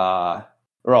 we're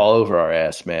all over our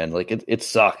ass, man. Like, it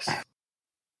sucks.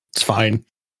 It's fine.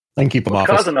 I can keep them off.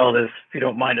 What's causing all this, if you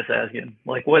don't mind us asking?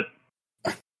 Like, what?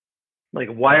 Like,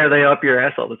 why are they up your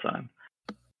ass all the time?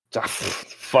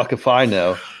 Fuck if I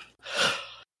know.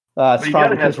 It's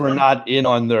probably because we're not in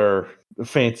on their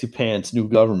fancy pants new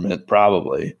government,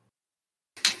 probably.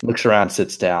 Looks around,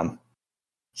 sits down,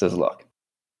 says, look,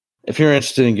 if you're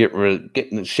interested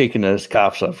in shaking those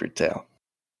cops off your tail,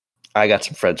 I got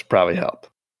some friends who probably help.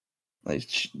 Like,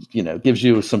 gives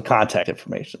you some contact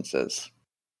information. Says,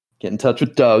 get in touch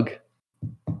with Doug.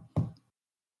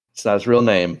 It's not his real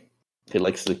name. He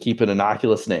likes to keep an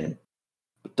innocuous name.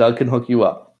 But Doug can hook you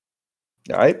up.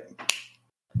 All right?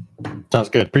 Sounds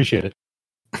good. Appreciate it.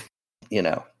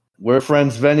 We're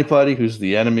friends of anybody who's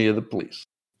the enemy of the police.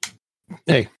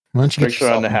 Hey, why don't you Tricks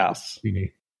around the house.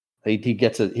 He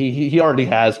gets it. He already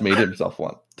has made himself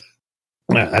one.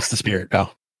 Yeah, that's the spirit,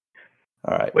 pal.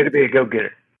 All right. Way to be a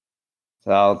go-getter.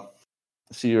 So I'll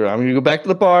see you. I'm going to go back to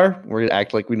the bar. We're going to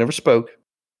act like we never spoke.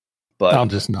 But I'll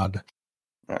just nod.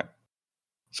 All right.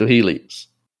 So he leaves.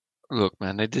 Look,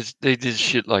 man, they did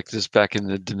shit like this back in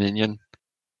the Dominion,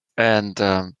 and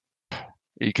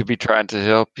he could be trying to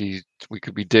help. We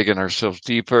could be digging ourselves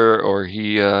deeper, or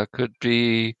he could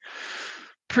be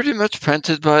pretty much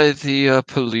planted by the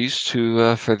police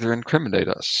to further incriminate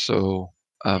us. So,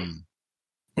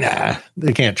 nah,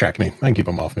 they can't track me. I can keep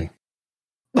them off me.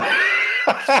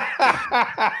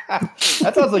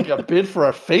 That sounds like a bid for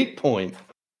a fate point.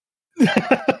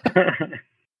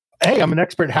 Hey, I'm an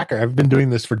expert hacker. I've been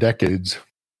doing this for decades.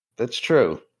 That's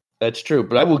true.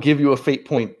 But I will give you a fate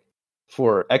point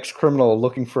for ex-criminal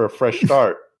looking for a fresh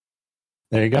start.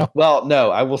 There you go. Well, no,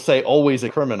 I will say always a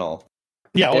criminal.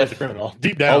 Yeah, always a criminal.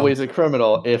 Deep down. Always a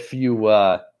criminal if you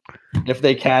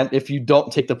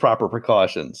don't take the proper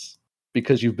precautions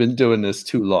because you've been doing this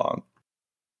too long.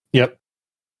 Yep.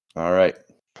 All right.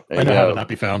 I know how to not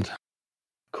be found.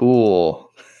 Cool.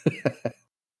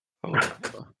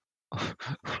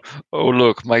 Oh,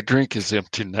 look, my drink is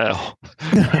empty now.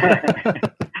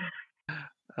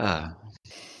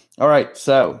 All right,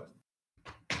 so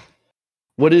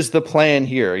what is the plan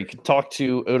here? You can talk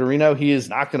to Odorino. He is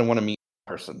not going to want to meet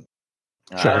in person.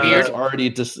 Sure.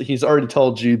 He's already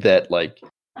told you that like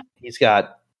he's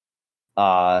got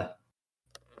what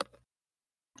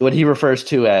he refers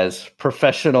to as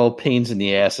professional pains in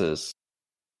the asses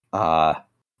all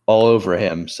over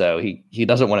him. So he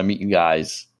doesn't want to meet you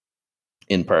guys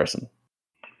in person.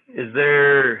 Is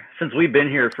there, since we've been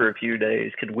here for a few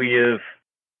days, could we have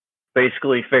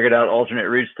basically figured out alternate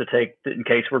routes to take in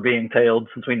case we're being tailed,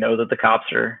 since we know that the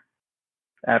cops are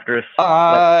after us?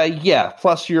 Yeah.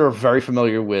 Plus, you're very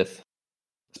familiar with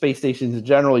space stations in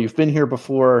general. You've been here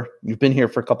before. You've been here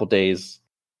for a couple days.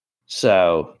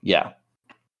 So, yeah.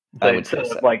 I would say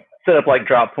set up like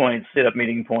drop points, set up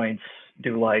meeting points,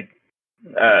 do like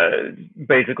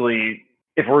basically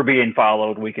if we're being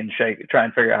followed, we can try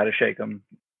and figure out how to shake them.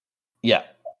 Yeah.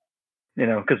 You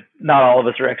know, because not all of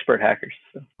us are expert hackers.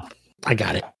 So. I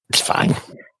got it. It's fine.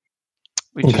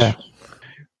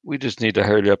 We just need to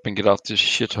hurry up and get off this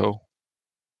shithole.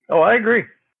 Oh, I agree.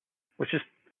 Let's just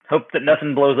hope that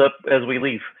nothing blows up as we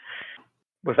leave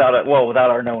without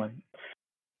our knowing.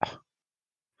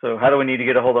 So how do we need to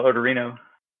get a hold of Odorino?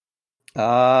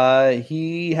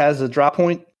 He has a drop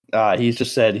point. He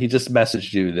just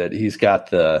messaged you that he's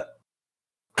got the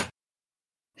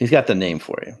name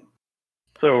for you.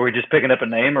 So are we just picking up a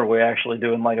name, or are we actually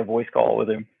doing like a voice call with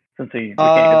him? Since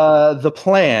the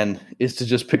plan is to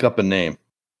just pick up a name.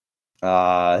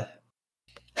 The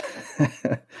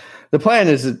plan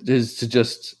is to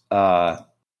just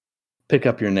pick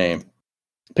up your name,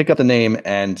 pick up the name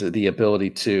and the ability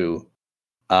to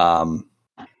and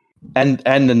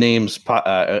the names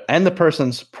and the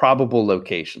person's probable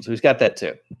location. So he's got that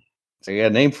too. So he got a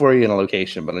name for you and a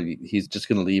location, but he's just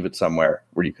going to leave it somewhere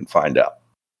where you can find out.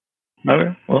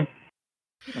 Okay, well,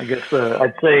 I guess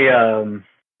I'd say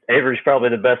Avery's probably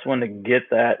the best one to get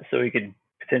that, so he could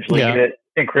potentially get it,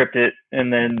 encrypt it,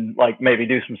 and then like maybe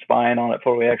do some spying on it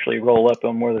before we actually roll up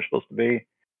on where they're supposed to be.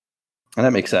 And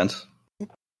that makes sense.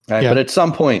 Right, but at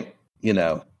some point, you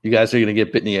know, you guys are going to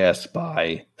get bit in the ass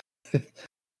by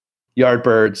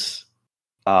Yardbird's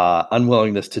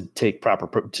unwillingness to do proper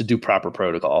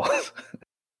protocol.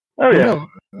 Oh yeah.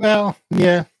 Well,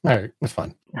 yeah. All right, that's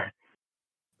fine.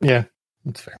 Yeah,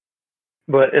 that's fair.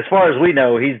 But as far as we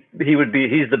know, he's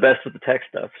the best with the tech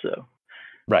stuff. So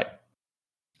right.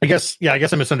 I guess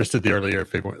I misunderstood the earlier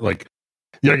figure. Like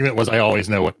the argument was, I always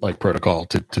know what like protocol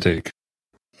to take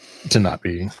to not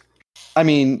be. I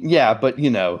mean, yeah, but you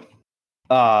know,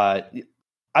 I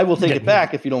will take it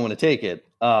back if you don't want to take it.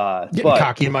 Getting but,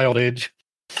 cocky in my old age.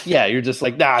 Yeah, you're just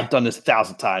like, nah, I've done this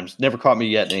 1,000 times. Never caught me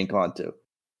yet and ain't gone to.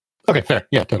 Okay, fair.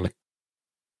 Yeah, totally.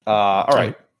 All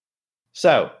right.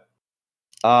 So,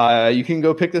 you can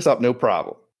go pick this up, no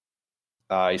problem.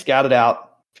 He's got it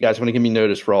out. If you guys want to give me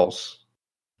notice rolls,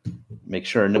 make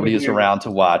sure nobody is around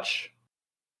to watch.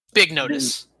 Big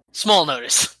notice. Small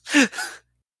notice.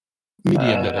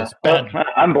 Medium notice. Well,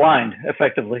 I'm blind,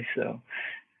 effectively, so.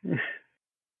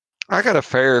 I got a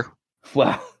fair.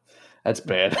 Wow, that's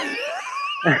bad.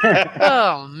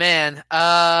 Oh man.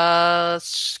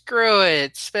 Screw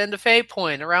it. Spend a fate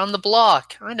point around the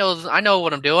block. I know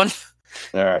what I'm doing.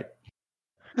 All right.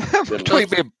 Between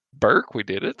me and Burke, we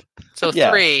did it. So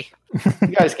 3. You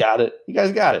guys got it.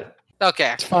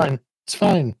 Okay. It's fine.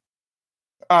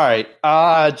 All right.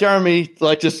 Jeremy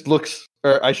just looks,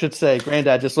 or I should say,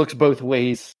 Granddad just looks both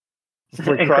ways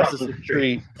before he crosses the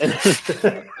street. And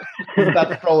he's about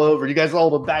to roll over. You guys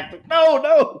hold him back.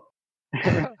 No.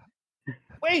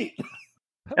 Wait.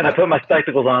 And I put my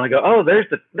spectacles on and go, oh, there's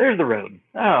the road.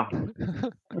 Oh.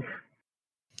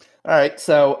 All right.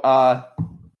 So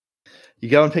you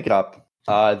go and pick it up.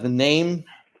 The name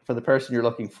for the person you're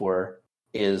looking for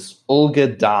is Olga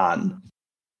Don.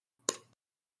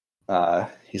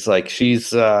 He's like,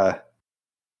 she's the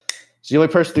only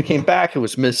person who came back who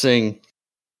was missing.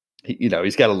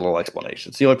 He's got a little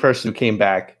explanation. It's the only person who came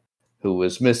back who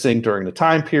was missing during the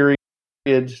time period.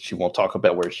 She won't talk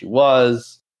about where she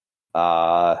was.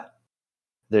 There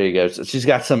you go. So she's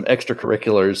got some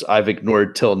extracurriculars I've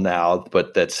ignored till now,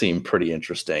 but that seemed pretty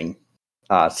interesting.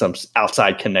 Some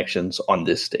outside connections on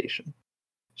this station.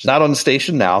 She's not on the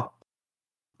station now.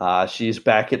 She's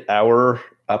back at our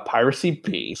piracy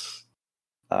base,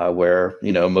 where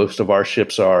most of our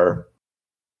ships are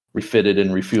refitted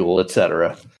and refueled,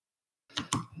 etc.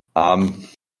 I'm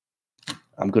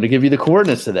going to give you the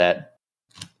coordinates of that.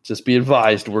 Just be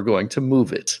advised, we're going to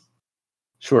move it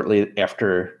shortly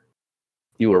after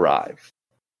you arrive,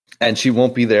 and she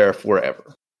won't be there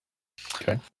forever.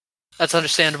 Okay. That's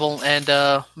understandable, and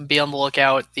be on the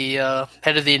lookout. The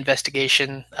head of the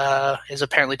investigation is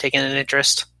apparently taking an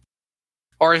interest,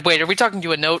 Or wait, are we talking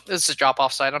to a note? This is a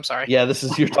drop-off site. I'm sorry. Yeah, this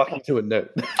is you're talking to a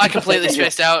note. I completely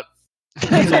spaced out.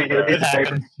 It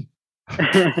happens.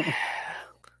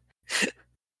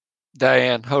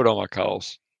 Diane, hold on my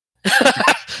calls.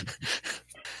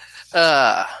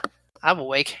 I'm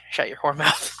awake. Shut your whore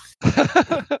mouth.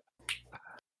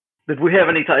 Did we have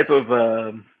any type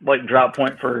of like drop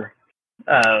point for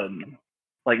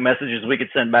like messages we could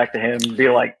send back to him? Be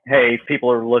like, hey,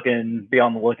 people are looking. Be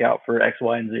on the lookout for X,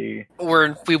 Y, and Z.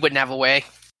 We wouldn't have a way.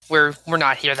 We're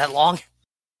not here that long.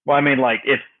 Well, I mean, like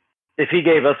if he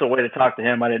gave us a way to talk to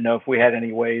him, I didn't know if we had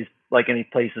any ways, like any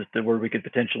places to where we could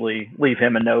potentially leave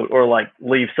him a note or like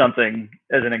leave something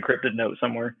as an encrypted note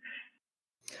somewhere.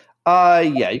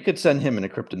 Yeah, you could send him an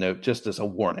encrypted note just as a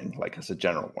warning, like as a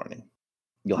general warning.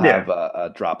 You'll have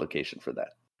a drop location for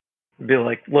that. Be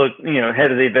like, look,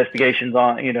 head of the investigations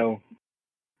on,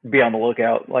 be on the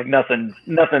lookout. Like nothing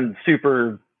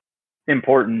super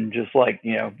important. Just like,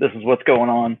 this is what's going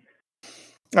on.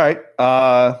 All right.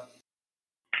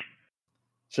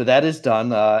 So that is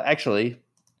done. Actually,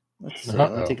 let's see.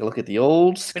 Let me take a look at the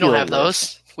old skill We don't have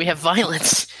list. those. We have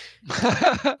violence.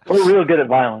 We're real good at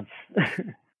violence.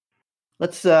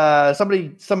 Let's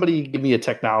somebody give me a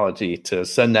technology to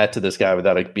send that to this guy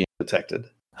without it being detected.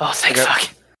 Oh, thank fuck.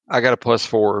 I got a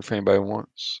 +4 if anybody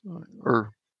wants,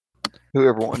 or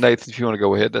whoever wants. Nathan, if you want to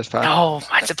go ahead, that's fine. No,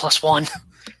 mine's a +1.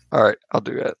 All right, I'll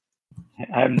do that.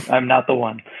 I'm not the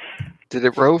one. Did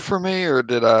it roll for me, or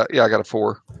did I? Yeah, I got a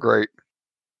 4. Great.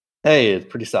 Hey, it's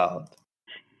pretty solid.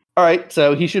 All right,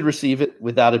 so he should receive it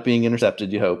without it being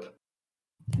intercepted, you hope.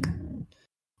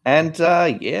 And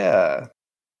yeah.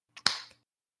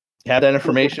 Have that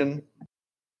information.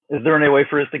 Is there any way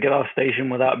for us to get off station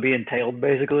without being tailed,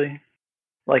 basically?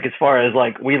 Like, as far as,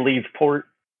 like, we leave port,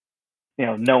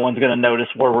 no one's going to notice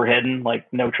where we're heading,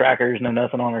 like, no trackers, no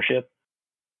nothing on our ship?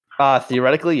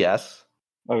 Theoretically, yes.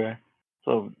 Okay.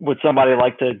 So, would somebody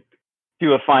like to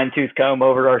do a fine-tooth comb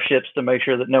over our ships to make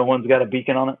sure that no one's got a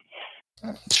beacon on it?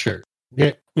 Sure.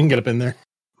 Yeah, we can get up in there.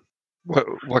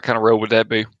 What kind of role would that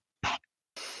be?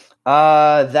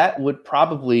 That would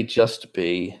probably just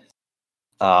be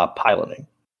piloting.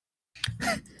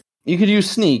 You could use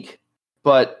sneak,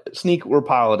 but sneak or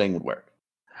piloting would work.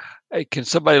 Hey, can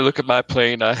somebody look at my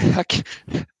plane? I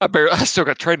still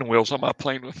got training wheels on my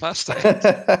plane with my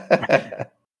stats.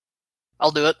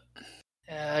 I'll do it.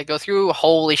 Go through.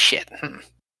 Holy shit. Let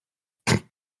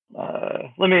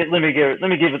me give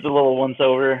it the little once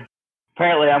over.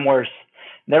 Apparently, I'm worse.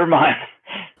 Never mind.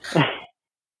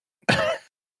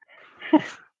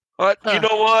 But you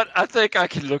know what? I think I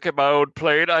can look at my own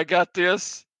plane. I got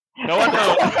this. No, I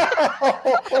don't.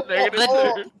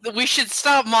 -2. We should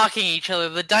stop mocking each other.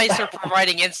 The dice are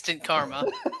providing instant karma.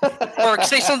 Or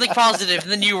say something positive,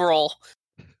 and then you roll.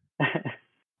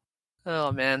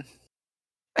 Oh, man.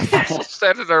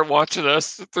 Standing there watching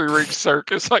us, the 3-ring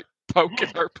circus, like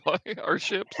poking our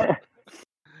ships.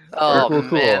 Oh, cool.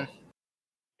 man.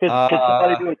 Could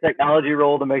somebody do a technology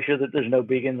roll to make sure that there's no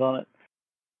beacons on it?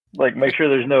 Like, make sure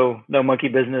there's no monkey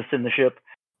business in the ship.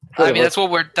 I mean, that's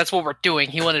what we're doing.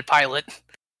 He wanted pilot.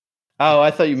 Oh, I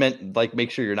thought you meant like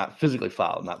make sure you're not physically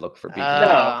fouled, not look for beacons.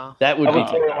 No. That would I be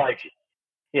was more like,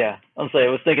 yeah. I'm saying I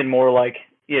was thinking more like,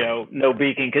 no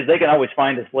beacon, because they can always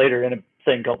find us later in a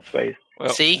thing called space. Well,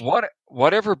 see,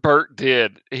 whatever Bert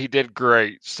did, he did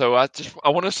great. So I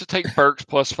want us to take Burke's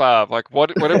 +5. Like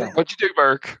what'd you do,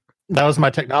 Burke? That was my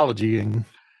technology, and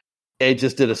it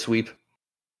just did a sweep.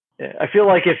 Yeah, I feel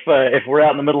like if we're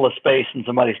out in the middle of space and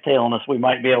somebody's tailing us, we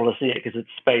might be able to see it because it's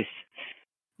space.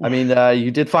 I mean, you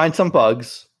did find some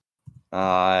bugs.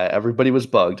 Everybody was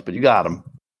bugged, but you got them.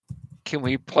 Can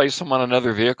we place them on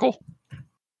another vehicle?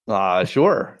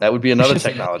 Sure. That would be another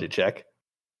technology check.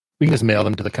 we can just mail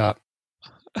them to the cop.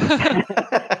 We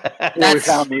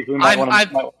found these. We might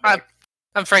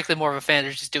I'm frankly more of a fan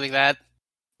of just doing that.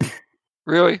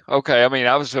 Really? Okay. I mean,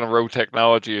 I was going to roll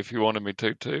technology if you wanted me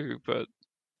to, too, but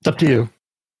It's up to you.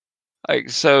 like,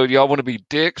 so do y'all want to be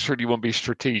dicks or do you want to be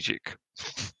strategic?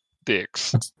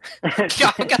 Dicks. I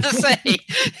gotta say,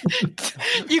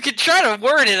 you could try to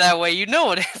word it that way. You know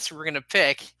what answer we're gonna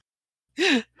pick.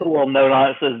 Put a little note on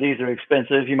it that says these are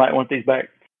expensive. You might want these back.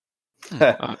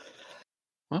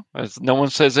 Well, as no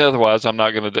one says otherwise, I'm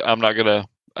not gonna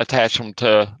attach them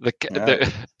to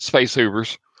the space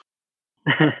Ubers.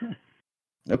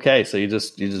 Okay, so you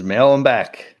just mail them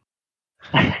back.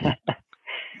 That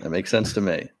makes sense to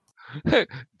me.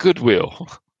 Goodwill.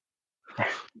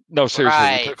 No, seriously,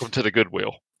 Right. we took them to the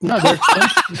Goodwill. No, they're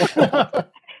expensive.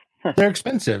 They're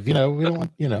expensive. We don't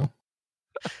want, Don't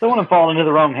want them falling into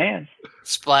the wrong hands.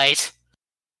 Spite.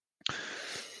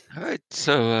 All right,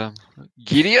 so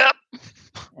giddy up.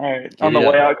 All right. On the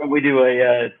way out, can we do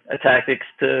a tactics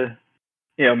to,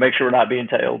 make sure we're not being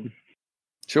tailed?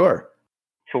 Sure.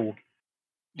 Cool.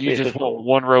 You just want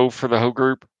one roll for the whole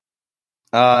group?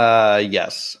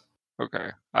 Yes.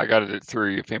 Okay. I got it at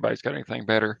 3 if anybody's got anything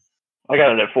better. I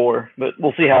got it at 4, but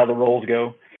we'll see how the rolls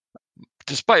go.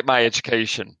 Despite my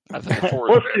education, I think 4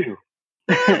 Plus is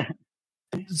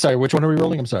 2. Sorry, which one are we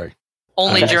rolling? I'm sorry.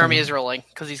 Only Jeremy is rolling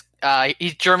because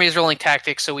Jeremy is rolling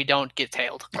tactics, so we don't get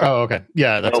tailed. Oh, okay.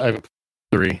 Yeah, I have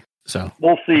 3. So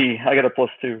we'll see. I got a plus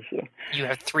 2. So you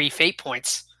have 3 fate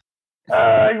points.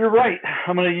 You're right.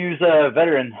 I'm going to use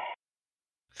veteran.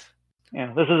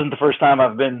 Yeah, this isn't the first time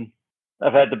I've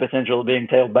had the potential of being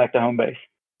tailed back to home base.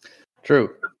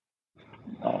 True.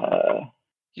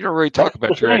 You don't really talk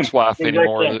about your ex-wife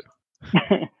anymore.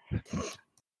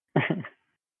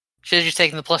 Should have just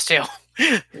taken the plus 2.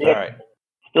 Yep. All right.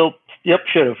 Still,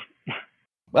 should have.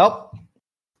 Well,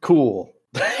 cool.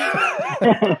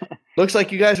 Looks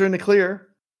like you guys are in the clear.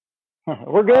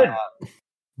 We're good.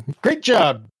 Great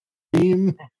job,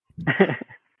 team.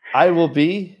 I will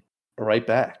be right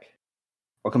back.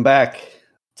 Welcome back,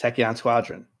 Tachyon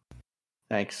Squadron.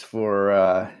 Thanks to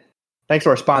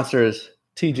our sponsors,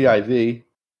 TGIV.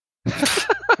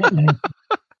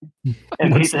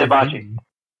 And Pizza Hibachi.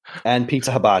 And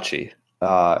Pizza Hibachi.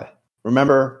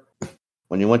 Remember,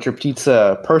 when you want your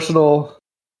pizza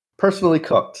personally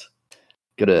cooked,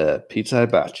 go to Pizza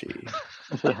Hibachi.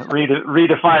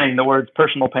 Redefining the words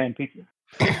personal pan pizza.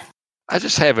 I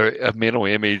just have a mental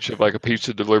image of like a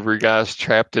pizza delivery guy's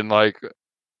trapped in like,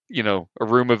 a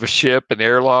room of a ship, and the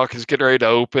airlock is getting ready to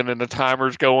open and the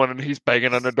timer's going and he's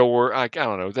banging on the door. I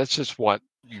don't know. That's just what.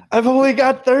 I've only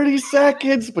got 30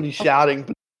 seconds, but he's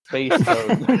shouting space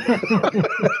code.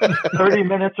 30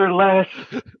 minutes or less.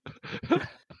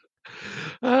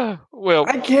 Well,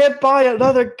 I can't buy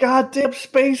another goddamn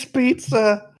space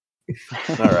pizza.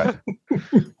 All right.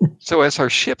 So as our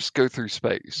ships go through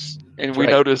space, and we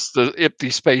notice the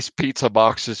empty space pizza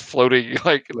boxes floating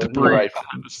like debris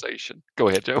behind the station. Go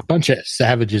ahead, Joe. Bunch of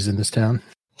savages in this town.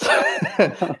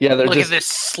 Yeah, look at this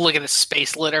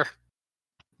space litter.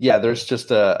 Yeah, there's just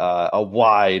a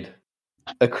wide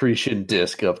accretion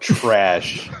disc of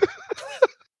trash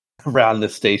around the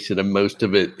station, and most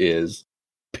of it is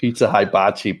Pizza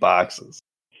Hibachi boxes.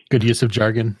 Good use of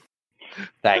jargon.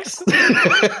 Thanks.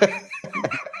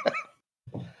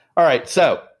 All right,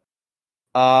 so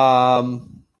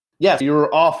yes, you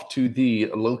were off to the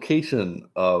location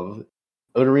of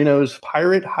Odorino's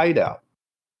pirate hideout.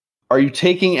 Are you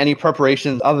taking any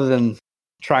preparations other than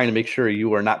trying to make sure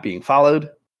you are not being followed?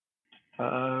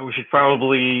 We should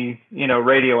probably,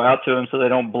 radio out to them so they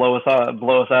don't blow us out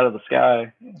of the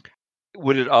sky.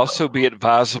 Would it also be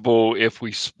advisable if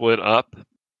we split up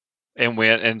and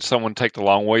went and someone take the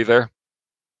long way there,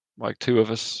 like 2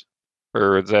 of us,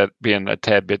 or is that being a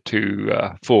tad bit too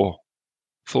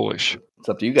foolish? It's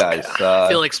up to you guys. I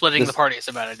feel like splitting the party is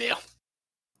a bad idea.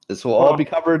 This will all be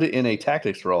covered in a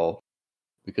tactics roll.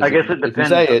 Because I guess it depends. If you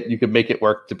say it, you can make it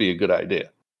work to be a good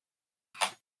idea.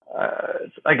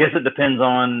 I guess it depends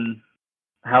on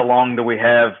how long do we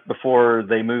have before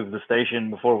they move the station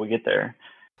before we get there.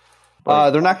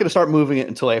 They're not going to start moving it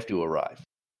until after you arrive.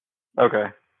 Okay.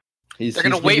 They're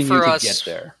going to wait for us. Get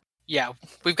there. Yeah,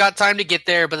 we've got time to get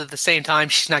there, but at the same time,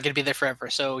 she's not going to be there forever.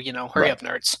 So, hurry up,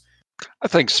 nerds. I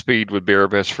think speed would be our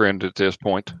best friend at this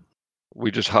point. We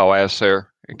just haul ass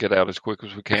there and get out as quick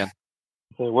as we can.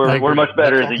 So we're much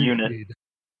better as a unit. Speed.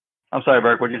 I'm sorry,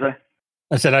 Burke. What did you say?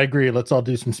 I said I agree. Let's all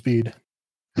do some speed.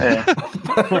 Yeah.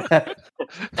 That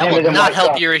will not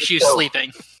help your issues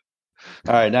sleeping.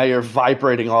 All right, now you're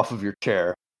vibrating off of your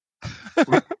chair.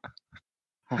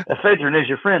 Ephedrine is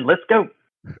your friend. Let's go.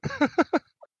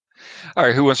 All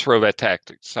right, who wants to roll that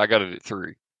tactics? I got it at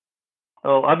 3.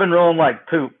 Well, I've been rolling like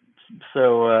poop,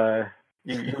 so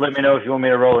you let me know if you want me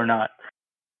to roll or not.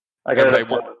 I got it.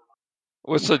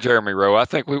 What's the Jeremy roll? I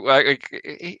think I'm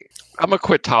gonna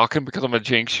quit talking because I'm a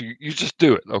jinx. You just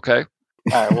do it, okay?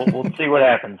 All right, we'll see what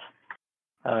happens.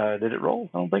 Did it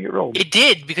roll? I don't think it rolled. It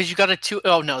did because you got a 2.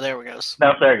 Oh no, there it goes.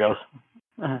 No, there it goes.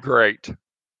 Great.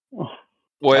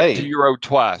 What do you roll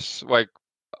twice?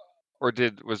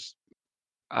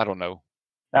 I don't know.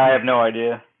 I have no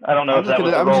idea. I don't know I'm just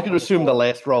going to assume the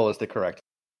last roll is the correct.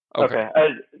 Okay.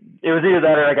 It was either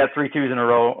that or I got 3 2s in a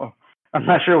row. I'm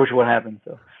not sure which one happened.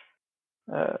 So.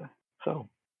 All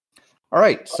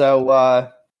right. So,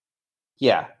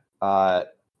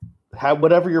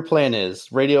 whatever your plan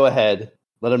is, radio ahead.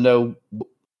 Let them know.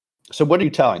 So, what are you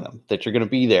telling them? That you're going to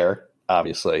be there,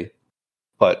 obviously.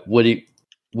 But what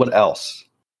else?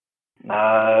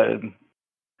 Did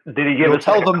he give us?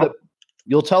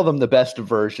 You'll tell them the best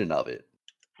version of it.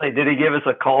 Like, did he give us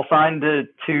a call sign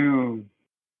to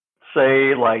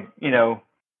say, like,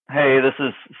 hey, this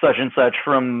is such and such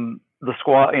from the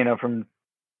squad, from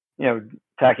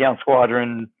Tachyon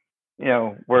Squadron,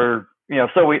 we're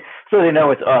so they know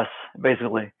it's us,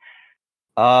 basically.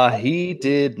 He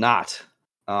did not.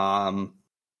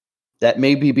 That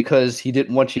may be because he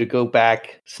didn't want you to go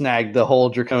back, snag the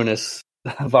whole Draconis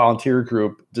volunteer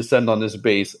group, descend on this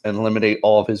base, and eliminate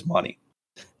all of his money.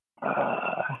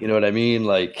 You know what I mean?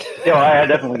 Like, I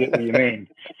definitely get what you mean.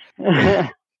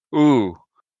 Ooh,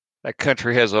 that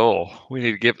country has oil. We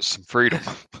need to give it some freedom.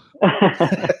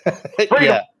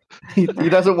 Yeah, he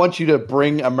doesn't want you to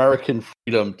bring American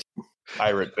freedom to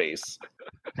pirate base.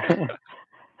 They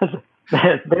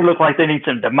look like they need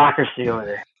some democracy over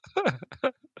there.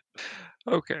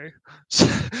 Okay.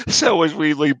 So as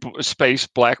we leave space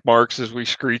black marks as we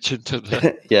screech into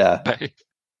the bay.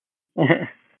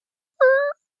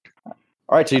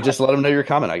 All right, so you just let them know you're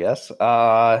coming, I guess.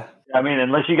 I mean,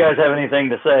 unless you guys have anything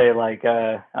to say, like,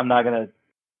 I'm not gonna,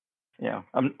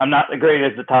 I'm not the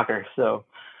greatest at talker, so.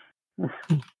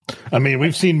 I mean,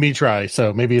 we've seen me try,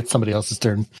 so maybe it's somebody else's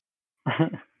turn.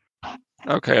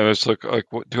 Okay, let's look. Like,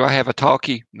 do I have a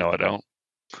talkie? No, I don't.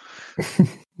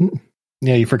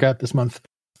 Yeah, you forgot this month.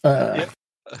 No.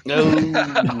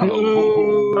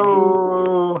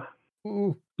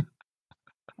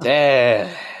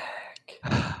 Dang.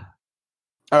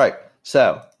 All right,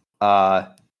 so,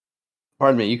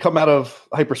 pardon me, you come out of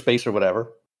hyperspace or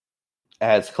whatever,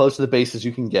 as close to the base as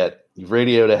you can get. You've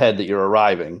radioed ahead that you're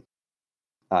arriving.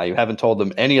 You haven't told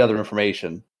them any other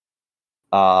information.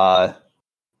 But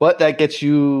that gets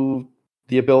you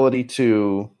the ability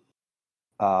to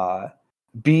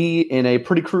be in a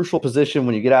pretty crucial position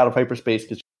when you get out of hyperspace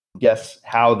because you guess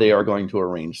how they are going to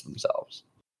arrange themselves.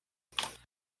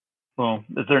 Well,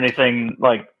 is there anything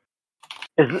like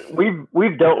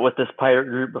we've dealt with this pirate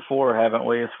group before, haven't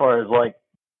we? As far as like,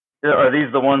 are these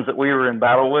the ones that we were in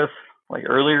battle with like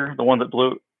earlier? The one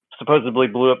that supposedly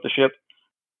blew up the ship?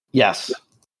 Yes.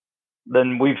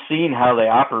 Then we've seen how they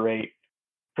operate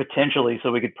potentially,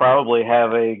 so we could probably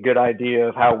have a good idea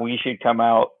of how we should come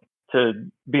out to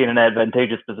be in an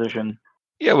advantageous position.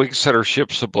 Yeah, we can set our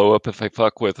ships to blow up if they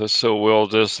fuck with us, so we'll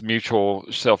just mutual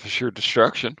self-assured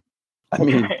destruction. I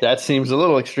mean, that seems a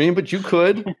little extreme, but you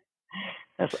could.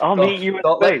 I'll meet you in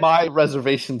Don't space. let my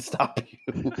reservation stop you.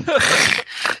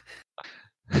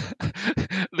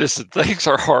 Listen, things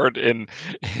are hard in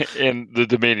the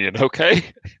Dominion, okay?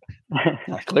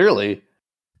 Clearly.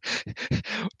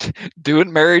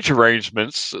 Doing marriage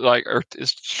arrangements is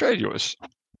strenuous.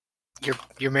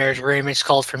 Your marriage arrangements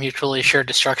called for mutually assured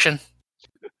destruction.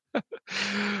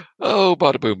 Oh,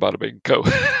 bada boom, bada bing, go.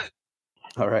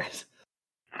 All right.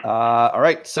 All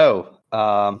right. So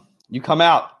you come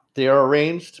out. They are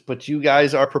arranged, but you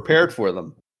guys are prepared for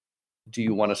them. Do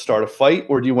you want to start a fight,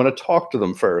 or do you want to talk to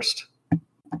them first?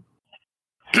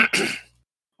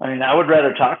 I mean, I would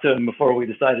rather talk to them before we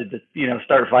decided to,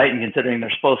 start fighting, considering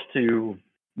they're supposed to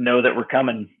know that we're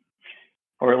coming,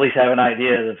 or at least have an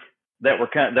idea that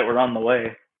we're on the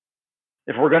way.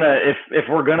 If we're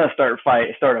gonna start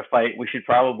a fight, we should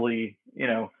probably,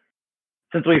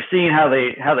 since we've seen how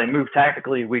they move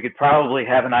tactically, we could probably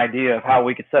have an idea of how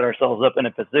we could set ourselves up in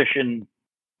a position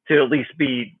to at least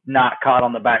be not caught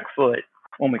on the back foot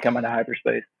when we come into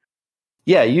hyperspace.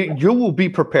 Yeah, you will be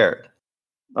prepared.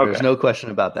 Okay. There's no question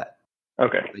about that.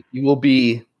 Okay.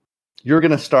 You're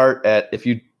going to start if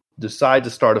you decide to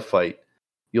start a fight,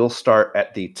 you'll start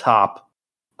at the top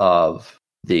of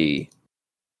the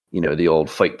old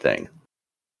fight thing.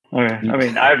 Okay. I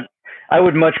mean, I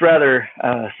would much rather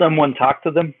someone talk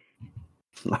to them.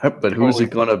 But who's it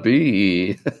going to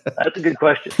be? That's a good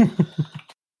question.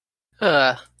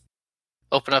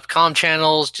 Open up comm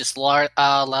channels, just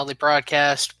loudly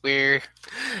broadcast. We're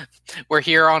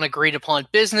here on agreed upon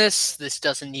business. This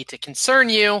doesn't need to concern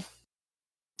you.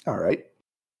 All right.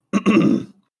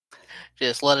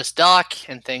 Just let us dock,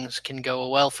 and things can go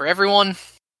well for everyone.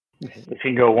 It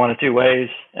can go one of two ways,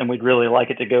 and we'd really like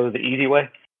it to go the easy way.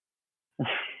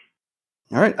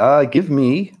 All right. Give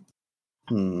me.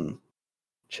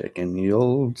 Checking the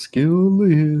old skill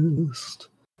list.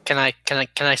 Can I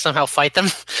somehow fight them?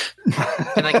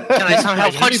 Can I somehow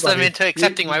punch them into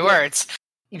accepting my words?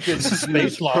 You could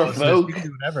space laws. You can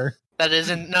do whatever. That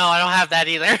isn't. No, I don't have that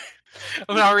either.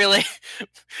 We're not really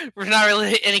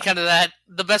any kind of that.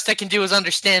 The best I can do is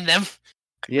understand them.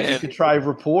 Yeah, you could try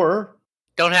rapport.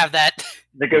 Don't have that.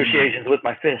 Negotiations with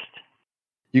my fist.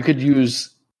 You could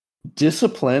use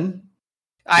discipline.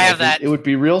 I have that. It would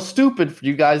be real stupid for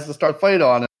you guys to start fighting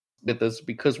on it with this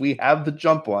because we have the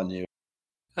jump on you.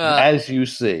 As you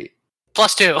see.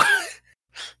 +2.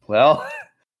 Well,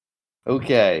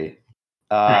 Okay.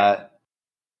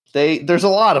 There's a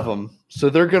lot of them, so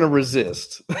they're going to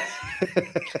resist.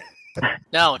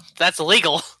 No, that's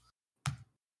illegal.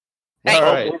 Hey, All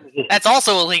right. that's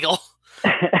also illegal.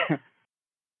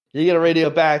 You get a radio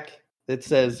back that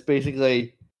says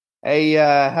basically, hey,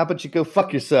 how about you go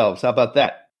fuck yourselves? How about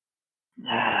that?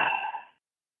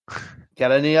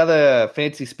 Got any other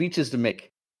fancy speeches to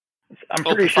make? I'm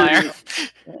Open pretty sure. fire.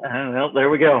 Well, there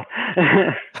we go.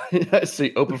 I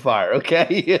see. Open fire.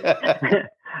 Okay.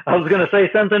 I was going to say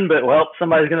something, but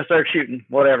somebody's going to start shooting.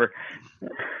 Whatever.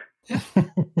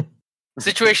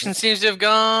 Situation seems to have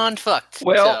gone fucked.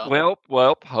 Well,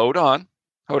 hold on.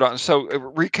 So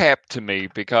recap to me,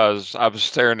 because I was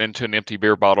staring into an empty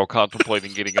beer bottle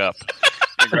contemplating getting up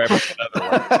and grabbing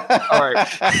another one. All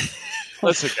right.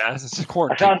 Listen, guys, it's a I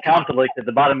quarantine. found conflict at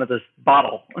the bottom of this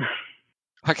bottle.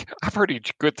 I've heard you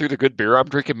good through the good beer. I'm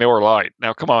drinking Miller Lite.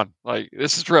 Now, come on.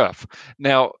 This is rough.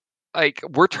 Now,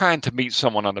 we're trying to meet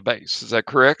someone on the base. Is that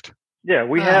correct? Yeah,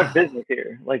 we have business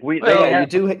here.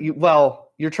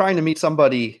 You're trying to meet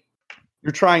somebody.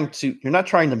 You're not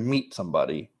trying to meet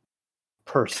somebody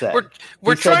per se.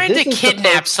 We're trying to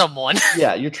kidnap someone.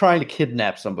 Yeah, you're trying to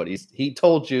kidnap somebody. He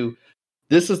told you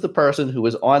this is the person who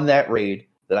was on that raid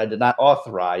that I did not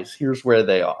authorize. Here's where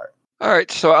they are. All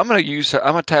right, so I'm going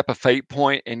to tap a fate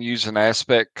point and use an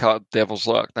aspect called Devil's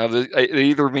Luck. Now, it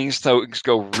either means things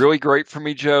go really great for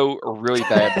me, Joe, or really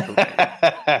bad for me.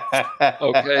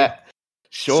 Okay?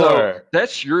 Sure. So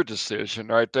that's your decision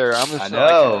right there. I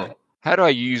know. How do I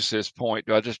use this point?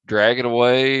 Do I just drag it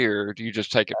away, or do you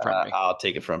just take it from me? I'll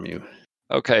take it from you.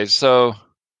 Okay, so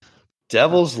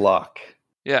Devil's Luck.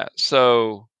 Yeah,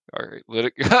 so all right, let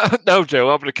it go. No,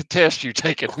 Joe, I'm going to contest you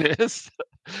taking this.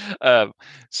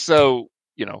 So,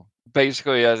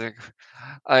 basically, I think,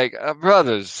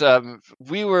 brothers,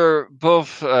 we were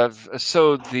both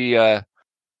the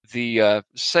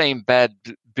same bad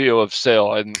bill of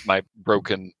sale in my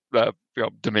broken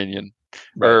Dominion,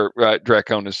 right, or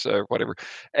Draconis or whatever,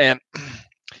 and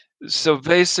so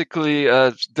basically,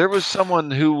 there was someone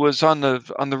who was on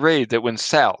the raid that went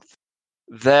south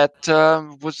that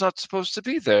was not supposed to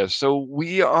be there. So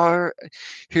we are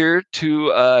here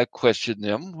to question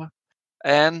them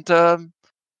and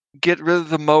get rid of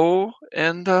the mole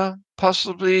and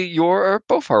possibly your or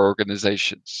both our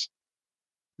organizations.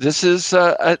 This is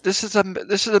a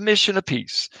mission of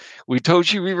peace. We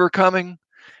told you we were coming.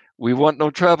 We want no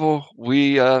trouble.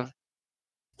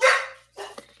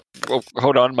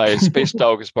 Hold on, my space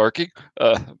dog is barking.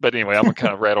 But anyway, I'm gonna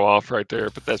kind of rattle off right there.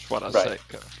 But that's what I say.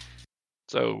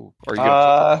 So, are you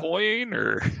gonna flip a coin,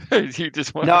 or you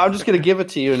just want? No, I'm just gonna give it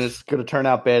to you, and it's gonna turn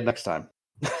out bad next time.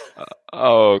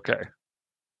 Okay.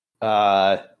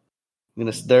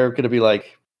 They're gonna be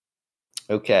like,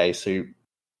 okay, so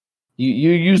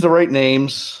you use the right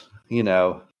names, you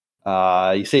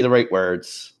say the right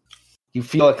words, you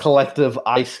feel a collective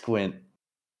eye squint,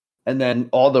 and then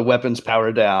all the weapons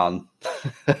power down,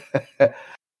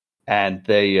 and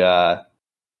they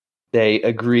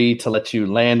agree to let you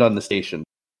land on the station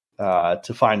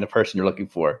to find the person you're looking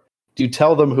for. Do you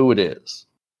tell them who it is?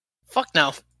 Fuck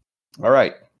no. All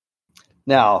right.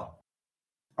 Now,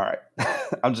 all right.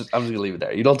 I'm just gonna leave it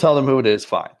there. You don't tell them who it is,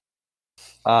 fine.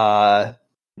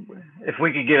 If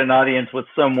we could get an audience with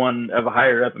someone of a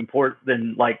higher up import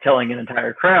than telling an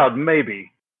entire crowd,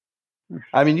 maybe.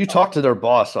 I mean, you talked to their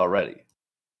boss already.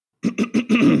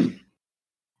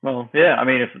 Well, yeah. I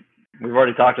mean, if we've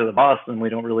already talked to the boss, then we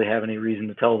don't really have any reason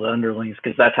to tell the underlings,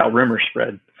 because that's how rumors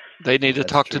spread. They need to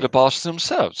talk to the boss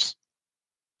themselves.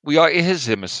 We are his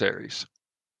emissaries.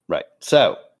 Right.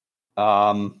 So,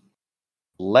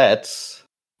 let's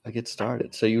get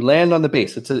started. So you land on the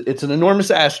base. It's an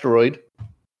enormous asteroid.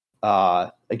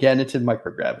 Again, it's in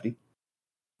microgravity.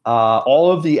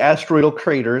 All of the asteroidal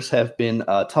craters have been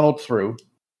tunneled through.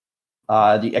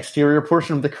 The exterior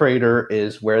portion of the crater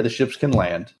is where the ships can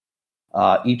land.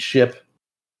 Each ship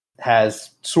has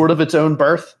sort of its own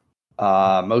berth.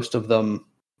 Most of them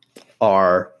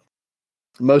only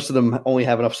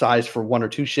have enough size for one or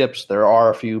two ships. There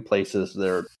are a few places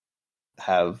that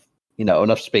have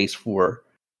enough space for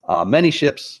many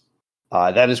ships.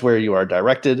 That is where you are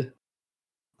directed.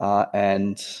 So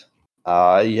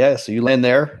you land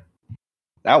there.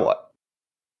 Now what?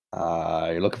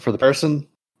 You're looking for the person.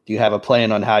 Do you have a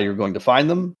plan on how you're going to find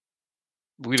them?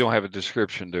 We don't have a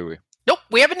description, do we? Nope,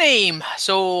 we have a name.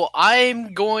 So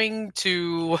I'm going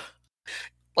to,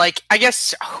 I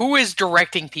guess, who is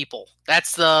directing people?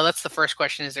 That's the first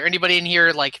question. Is there anybody in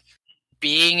here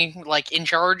being in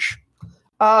charge?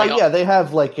 Yeah, they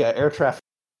have an air traffic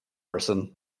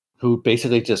person who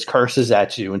basically just curses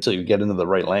at you until you get into the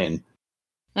right lane.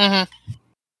 Mm-hmm.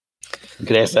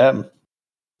 could ask them.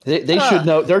 They should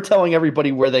know. They're telling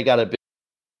everybody where they gotta be.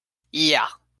 Yeah.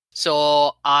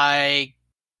 So I'll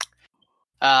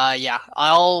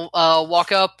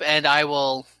walk up and I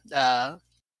will.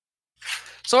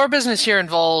 So our business here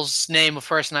involves name of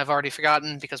person I've already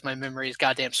forgotten because my memory is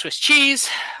goddamn Swiss cheese.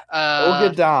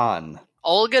 Olga Don.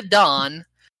 Olga Don.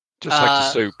 Just like the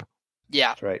soup.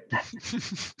 Yeah. That's right.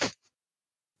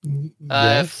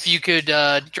 If you could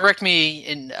direct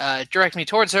me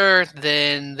towards her,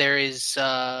 then there is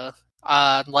I'll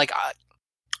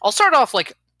start off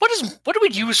like what do we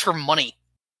use for money?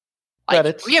 Like,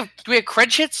 Credits. do we have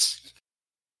credits?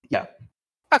 Yeah.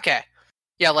 Okay.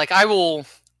 Yeah, like I will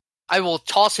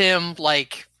toss him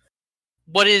like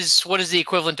what is the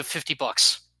equivalent of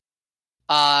 $50?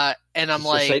 And I'm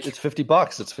like, it's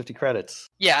 $50. It's 50 credits.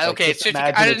 yeah, Like, okay, it's 50.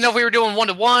 imagine I didn't know if we were doing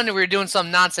 1-to-1 or we were doing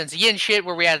some nonsense yin shit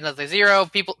where we had another zero.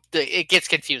 It gets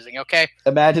confusing. Okay.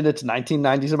 Imagine it's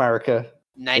 1990s America.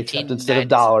 Except instead of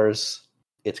dollars,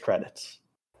 it's credits.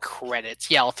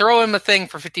 Credits. Yeah, I'll throw him a thing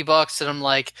for $50, and I'm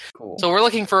like, Cool. so we're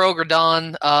looking for Ogre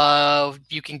Dawn.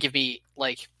 You can give me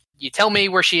like, you tell me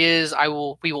where she is.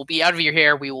 We will be out of your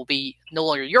hair. We will be no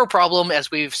longer your problem, as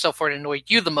we've so far annoyed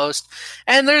you the most.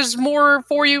 And there's more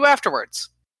for you afterwards.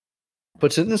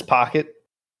 Puts it in his pocket,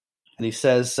 and he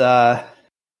says, "Yeah,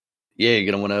 you're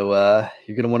gonna want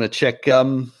to check.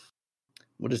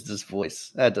 What is this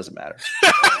voice? That doesn't matter.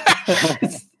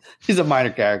 He's a minor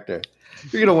character.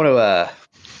 You're gonna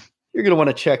want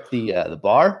to check the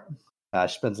bar.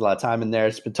 She spends a lot of time in there.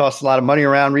 It's been tossed a lot of money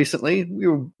around recently.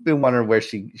 We've been wondering where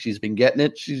she's been getting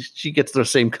it. She gets the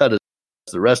same cut as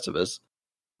the rest of us.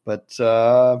 But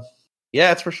yeah,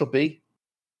 that's where she'll be.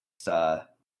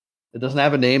 It doesn't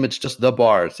have a name. It's just the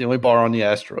bar. It's the only bar on the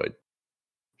asteroid.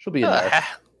 She'll be in there.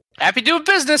 Happy doing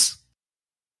business.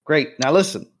 Great. Now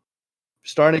listen. If you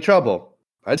start any trouble,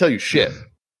 I tell you shit.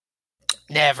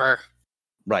 Never.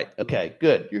 Right. Okay.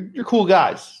 Good. You're cool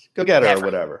guys. Go get her Never. or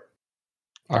whatever.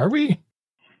 Are we?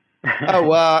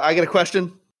 Oh, I got a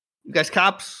question. You guys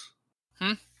cops?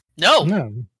 No.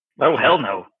 No. Oh, hell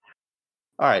no.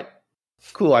 All right.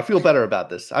 Cool. I feel better about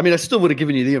this. I mean, I still would have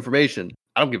given you the information.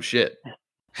 I don't give a shit.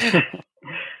 50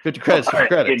 credits, 50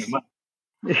 credits.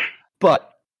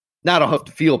 But now I don't have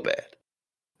to feel bad.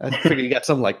 I figure you got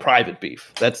some like private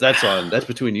beef. That's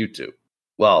between you two.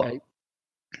 Well,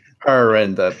 her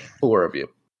and the four of you.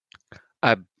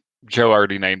 Joe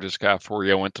already named this guy for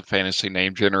you. I went to Fantasy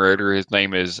Name Generator. His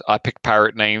name is, I picked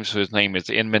pirate names, so his name is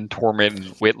Inman, Torment, and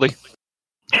Whitley.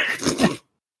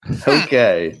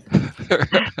 Okay.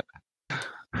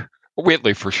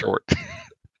 Whitley for short.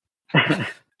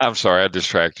 I'm sorry, I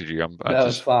distracted you. That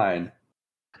was fine.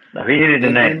 No, he needed a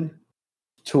name.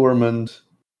 Tormenting.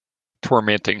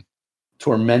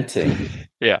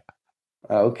 Yeah.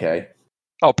 Okay.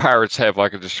 All pirates have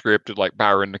like a descriptive, like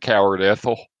Byron the Coward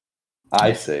Ethel.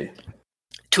 I see.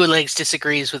 Two Legs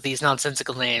disagrees with these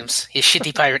nonsensical names. His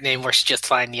shitty pirate name works just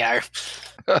fine, Yar.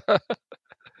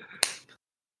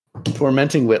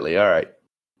 Tormenting Whitley. All right.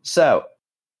 So,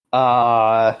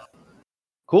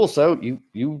 cool. So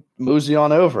you mosey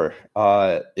on over.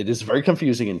 It is very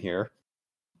confusing in here.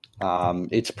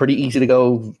 It's pretty easy to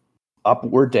go up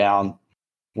or down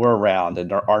or around,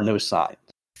 and there are no signs.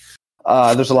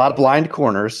 There's a lot of blind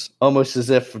corners, almost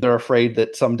as if they're afraid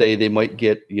that someday they might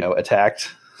get, attacked.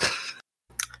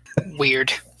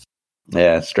 Weird.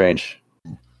 Yeah, strange.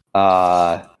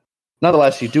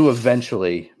 Nonetheless, you do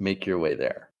eventually make your way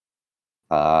there.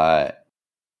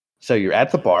 So you're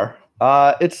at the bar.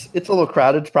 It's a little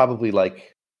crowded. It's probably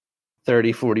like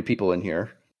 30, 40 people in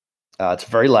here. It's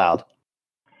very loud.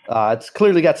 It's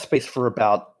clearly got space for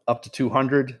about up to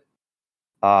 200.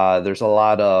 There's a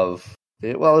lot of,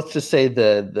 well, let's just say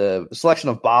the selection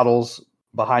of bottles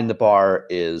behind the bar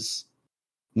is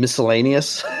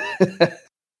miscellaneous.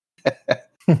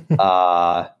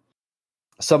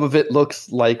 Some of it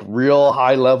looks like real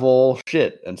high level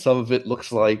shit, and some of it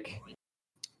looks like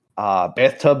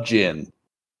bathtub gin.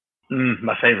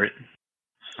 My favorite.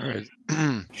 All right.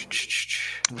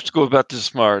 Let's go about this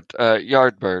smart.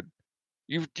 Yardbird,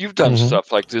 you've done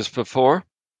stuff like this before.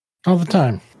 All the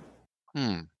time.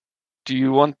 Do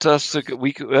you want us to?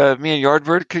 Me and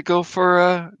Yardbird could go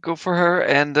for her,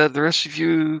 and the rest of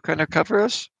you kind of cover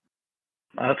us.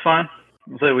 That's fine.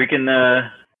 So we can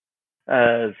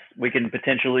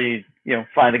potentially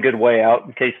find a good way out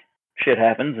in case shit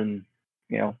happens, and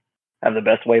have the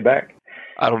best way back.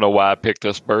 I don't know why I picked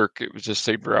us, Burke. It was just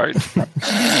seemed right.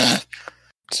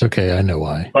 It's okay. I know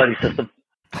why. Buddy system.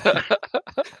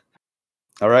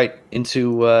 All right,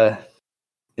 into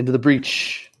the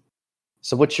breach.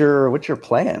 So what's your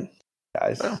plan,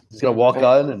 guys? He's gonna walk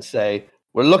on and say,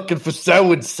 "We're looking for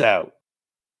so and so."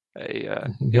 Hey,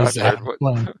 His Yardbird,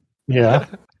 plan. Yeah,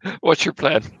 what's your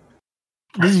plan?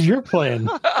 this is your plan.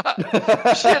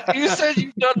 Shit, you said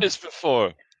you've done this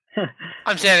before.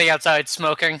 I'm standing outside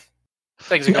smoking.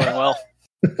 Things are going well.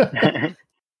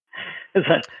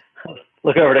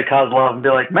 Look over to Kozlov and be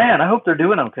like, man, I hope they're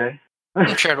doing okay.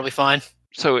 I'm sure it'll be fine.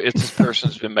 So if this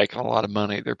person's been making a lot of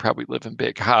money, they're probably living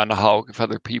big, high in the hog if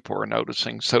other people are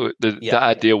noticing. So the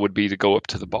idea would be to go up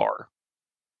to the bar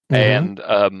and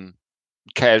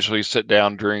casually sit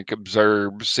down, drink,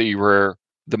 observe, see where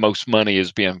the most money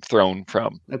is being thrown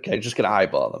from. Okay, just gonna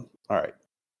eyeball them. All right.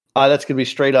 That's gonna be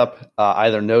straight up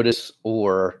either notice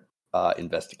or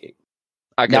investigate.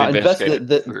 I can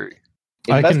investigate.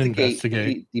 I can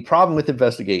investigate. The problem with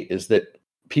investigate is that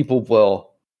people will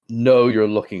know you're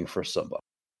looking for somebody.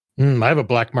 I have a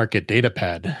black market data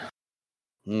pad.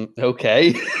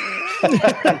 Okay.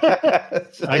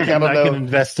 I can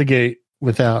investigate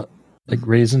without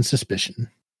raising suspicion.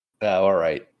 All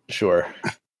right, sure.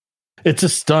 It's a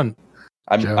stunt.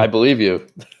 I believe you.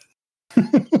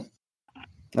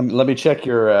 Let me check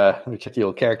the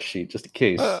old character sheet just in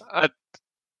case. I'll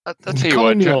tell You you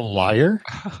calling what, me a liar?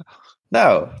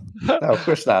 No, of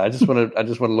course not. I just want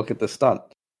to look at the stunt.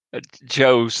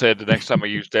 Joe said the next time I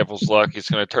use Devil's Luck, it's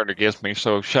going to turn against me.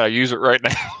 So should I use it right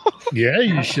now? Yeah,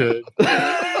 you should.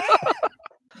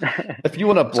 If you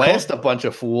want to blast a bunch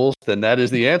of fools, then that is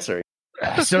the answer.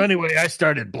 So anyway, I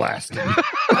started blasting.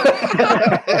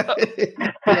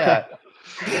 Yeah.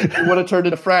 If you want to turn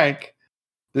into Frank,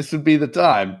 this would be the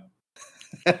time.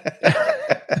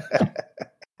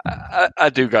 I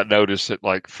do got notice at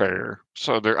fair,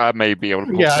 so I may be able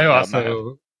to.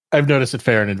 Pull I've noticed it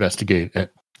fair and investigate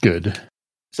it. Good.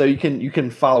 So you can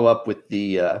follow up with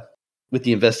the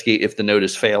investigate if the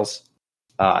notice fails.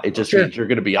 It just means you're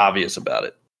going to be obvious about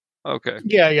it. Okay.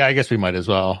 Yeah. I guess we might as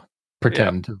well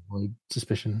pretend to avoid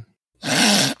suspicion.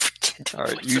 All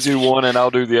right, you do one and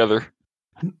I'll do the other.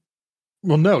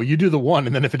 Well, no, you do the one,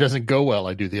 and then if it doesn't go well,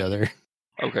 I do the other.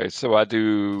 Okay, so I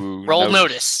do roll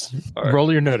notice. Right.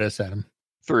 Roll your notice, Adam.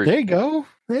 3. There you go.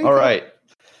 All right.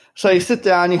 So you sit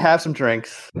down, you have some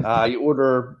drinks, you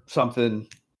order something.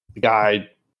 The guy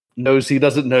knows he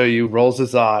doesn't know you, rolls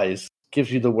his eyes,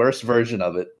 gives you the worst version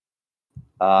of it.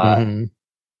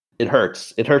 It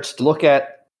hurts. It hurts to look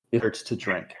at. It hurts to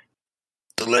drink.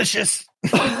 Delicious.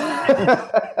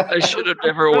 I should have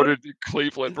never ordered the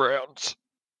Cleveland Browns.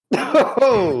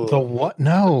 The what?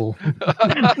 No.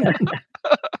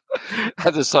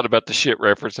 I just thought about the shit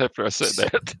reference after I said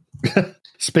that.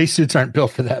 Spacesuits aren't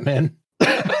built for that, man.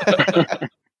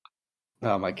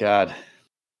 Oh my god.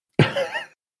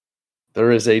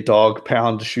 There is a dog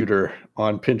pound shooter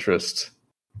on Pinterest.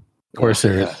 Of course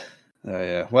there is. Oh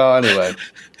yeah. Well, anyway.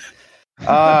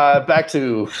 Back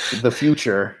to the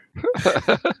future.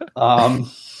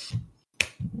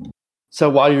 So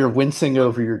while you're wincing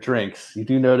over your drinks, you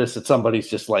do notice that somebody's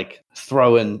just they're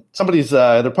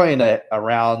playing a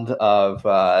round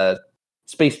of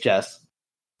space chess,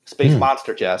 space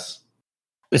monster chess.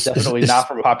 Definitely not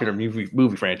from a popular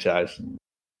movie franchise.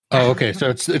 Oh, okay. So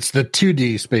it's the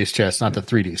 2D space chess, not the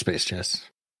 3D space chess.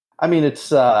 I mean, it's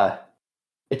in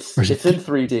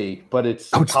 3D, but it's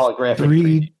holographic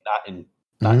 3D,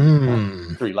 not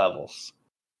in 3 levels.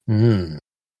 And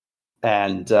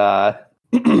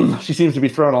she seems to be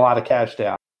throwing a lot of cash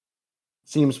down.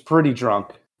 Seems pretty drunk,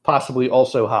 possibly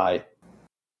also high.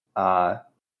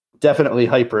 Definitely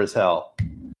hyper as hell.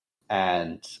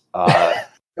 And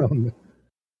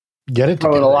get it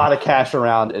throwing a lot of cash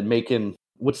around and making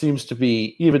what seems to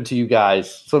be, even to you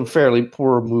guys, some fairly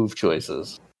poor move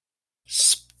choices.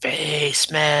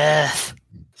 Space math.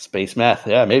 Space math,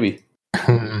 yeah, maybe.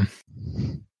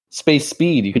 Space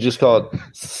speed, you could just call it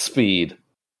speed.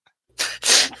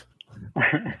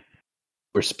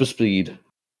 Or speed.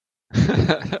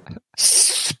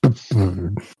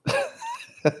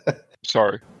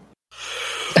 Sorry.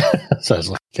 Sounds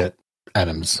like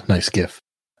Adam's nice gif.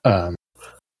 The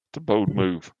bold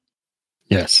move.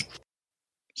 Yes.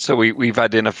 So we've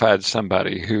identified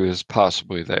somebody who is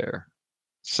possibly there.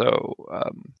 So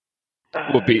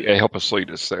will help us lead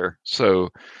us there. So,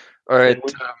 all right.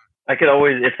 I could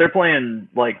always, if they're playing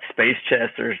space chess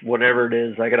or whatever it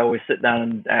is, I could always sit down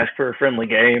and ask for a friendly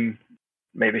game,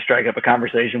 maybe strike up a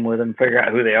conversation with them, figure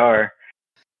out who they are.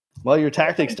 Well, your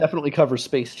tactics definitely cover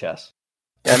space chess.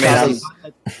 I mean,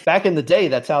 back in the day,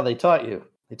 that's how they taught you.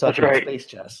 They taught you space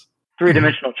chess.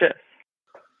 3-dimensional chess.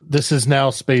 This is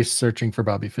now space searching for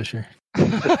Bobby Fischer. Hey,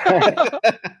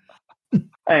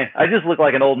 I just look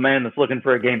like an old man that's looking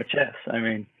for a game of chess. I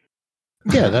mean,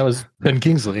 yeah, that was Ben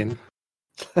Kingsley.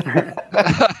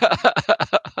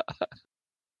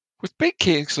 Was Ben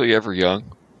Kingsley ever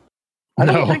young? I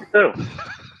don't No. think so.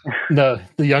 No,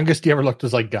 the youngest you ever looked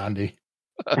was like Gandhi.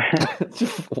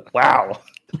 Wow.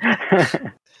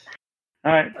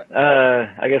 All right.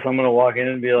 I guess I'm gonna walk in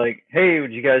and be like, "Hey,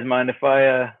 would you guys mind if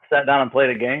I sat down and played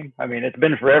a game? I mean, it's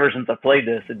been forever since I played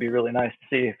this. It'd be really nice to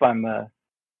see if I'm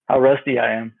how rusty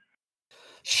I am."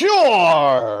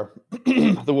 Sure.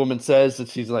 The woman says that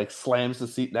she's like slams the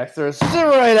seat next to her. Sit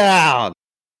right down.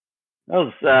 That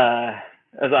was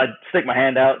as I stick my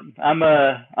hand out.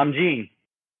 I'm Gene.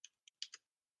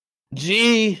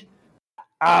 Gee,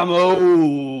 I'm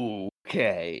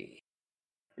okay.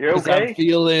 You're 'Cause I'm okay?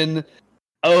 feeling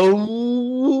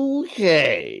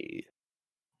okay.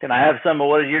 Can I have some of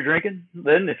what you're drinking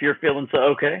then? If you're feeling so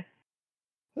okay.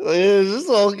 This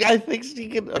old guy thinks he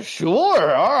can.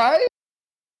 Sure, all right.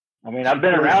 I mean, I've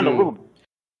been around a little.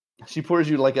 She pours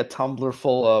you like a tumbler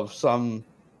full of some.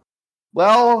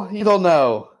 Well, you don't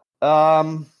know.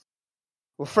 Well,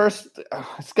 first,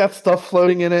 it's got stuff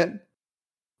floating in it.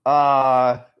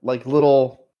 Like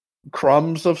little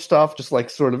crumbs of stuff, just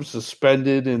like sort of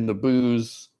suspended in the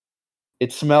booze.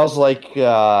 It smells like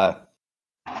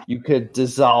you could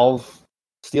dissolve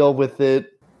steel with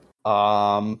it.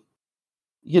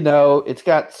 It's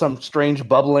got some strange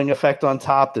bubbling effect on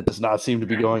top that does not seem to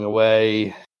be going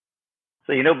away.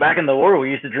 So back in the war,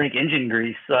 we used to drink engine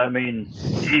grease. So, I mean,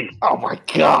 geez. Oh my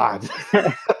god!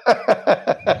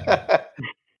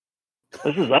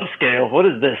 This is upscale. What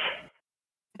is this?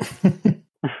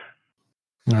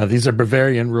 These are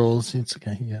Bavarian rules. It's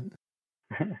okay. Yeah.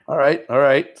 All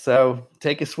right. So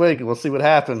take a swig and we'll see what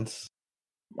happens.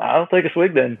 I'll take a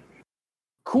swig then.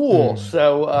 Cool.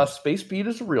 So space speed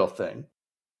is a real thing.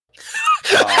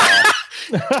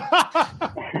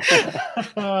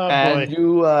 And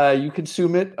you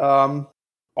consume it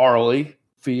orally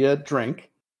via drink,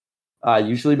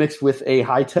 usually mixed with a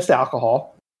high test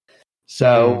alcohol.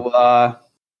 So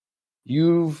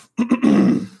you've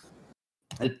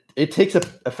it takes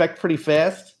effect pretty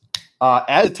fast.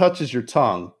 As it touches your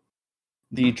tongue,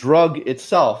 the drug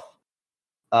itself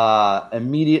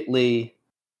immediately.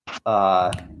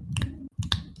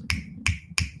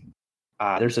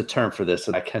 There's a term for this,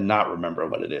 and I cannot remember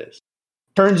what it is.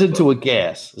 Turns into a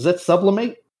gas. Is that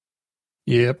sublimate?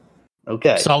 Yep.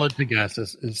 Okay. Solid to gas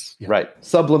is yeah. Right.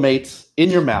 Sublimates in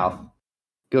your mouth,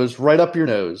 goes right up your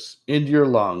nose, into your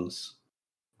lungs.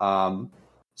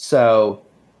 So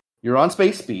you're on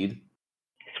space speed.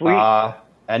 Sweet.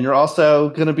 And you're also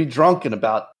going to be drunk in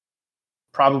about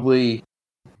probably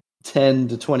 10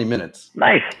 to 20 minutes.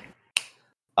 Nice.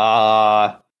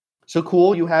 So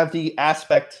cool. You have the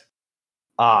aspect.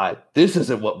 This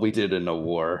isn't what we did in the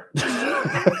war.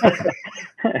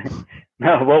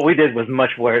 No, what we did was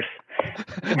much worse.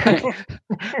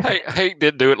 Hank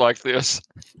didn't do it like this.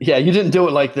 Yeah, you didn't do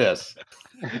it like this.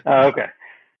 Oh, okay.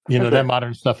 That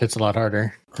modern stuff hits a lot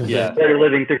harder. Yeah. Better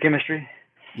living through chemistry.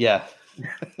 Yeah.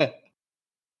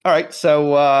 All right.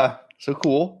 So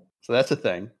cool. So that's a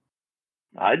thing.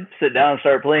 I'd sit down and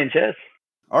start playing chess.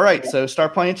 All right. So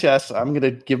start playing chess. I'm going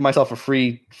to give myself a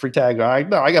free tag.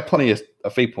 I got plenty of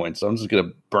fate points, so I'm just going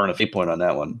to burn a fate point on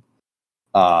that one.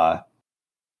 To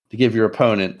give your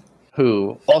opponent,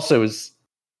 who also is,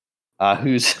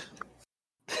 who's,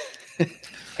 I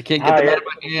can't get them out of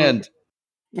my hand,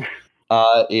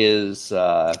 is,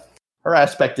 her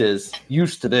aspect is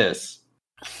used to this.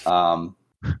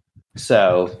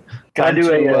 So, can I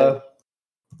do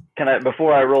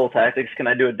before I roll tactics, can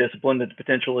I do a discipline to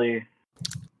potentially,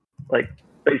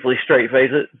 basically straight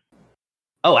face it?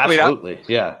 Oh, absolutely.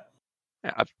 Yeah.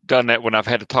 I've done that when I've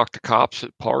had to talk to cops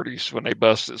at parties when they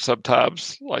bust it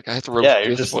sometimes. Like I have to roll. Yeah,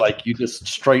 you're just like, you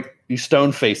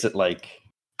stone face it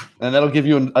and that'll give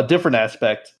you a different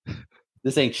aspect.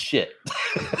 This ain't shit.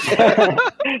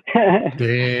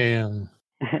 Damn.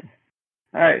 All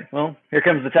right. Well, here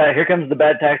comes the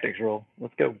bad tactics roll.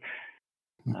 Let's go.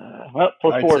 Well,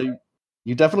 plus right, 4. So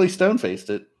you definitely stone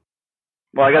faced it.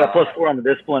 Well, I got a plus 4 on the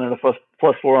discipline and a plus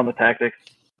 4 on the tactics.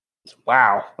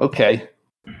 Wow. Okay.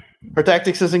 Her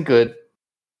tactics isn't good,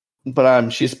 but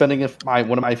she's spending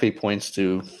one of my fate points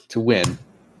to win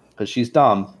because she's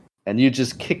dumb, and you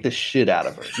just kick the shit out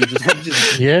of her. You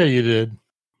just yeah, you did.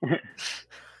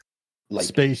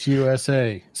 Space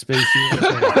USA. This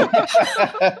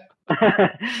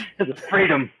is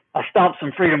freedom. I stomped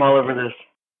some freedom all over this.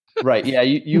 Right. Yeah.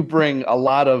 You bring a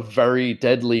lot of very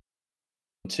deadly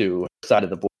to her side of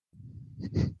the board.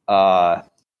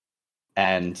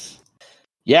 And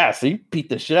yeah, so you beat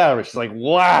the shit out of her. She's like,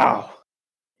 wow.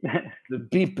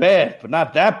 Beat bad, but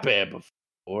not that bad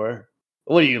before.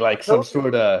 What are you, like some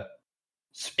sort of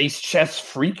space chess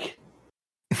freak?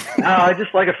 No, I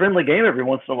just like a friendly game every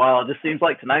once in a while. It just seems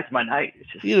like tonight's my night.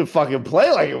 It's just... You didn't fucking play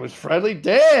like it was friendly.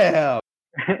 Damn.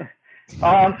 Oh,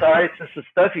 I'm sorry. It's just the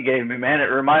stuff you gave me, man. It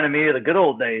reminded me of the good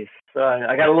old days. So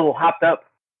I got a little hopped up.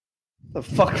 The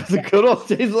fuck was the good old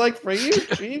days like for you,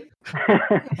 Chief?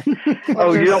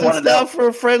 Oh, you don't want to know. For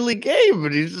a friendly game,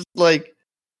 but he's just like,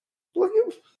 look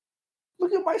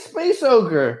at my space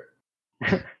ogre.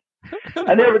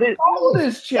 I never did. All in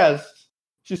his chest.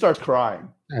 She starts crying.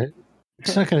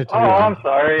 It's not going to. Oh, I'm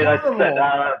sorry. And I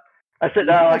sit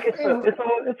down. Like it's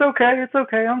okay. It's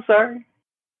okay. I'm sorry.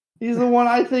 He's the one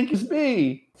I think is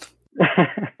me.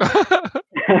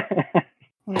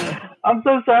 I'm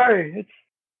so sorry. It's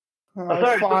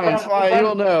sorry. It's fine. You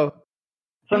don't know.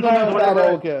 Sometimes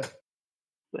Olga.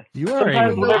 You are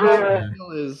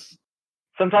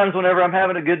sometimes whenever I'm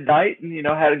having a good night and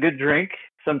had a good drink,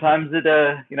 sometimes it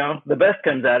the best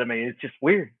comes out of me. It's just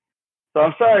weird. So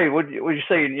I'm sorry. Would you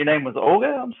say your name was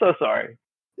Olga? I'm so sorry.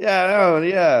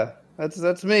 Yeah.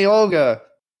 That's me, Olga.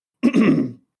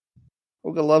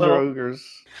 Olga loves her ogres.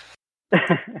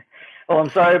 Well, I'm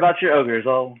sorry about your ogres.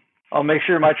 I'll make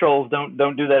sure my trolls don't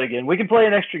do that again. We can play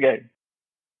an extra game.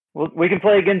 We can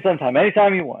play again sometime,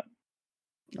 anytime you want.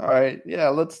 All right, yeah.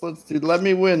 Let's do. Let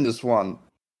me win this one.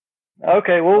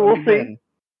 Okay, well we'll see.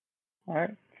 All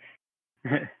right.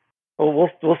 Well,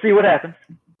 we'll see what happens.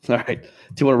 All right. Do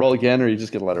you want to roll again, or are you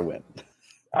just gonna let her win?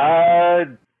 I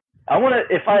want to.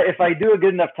 If I do a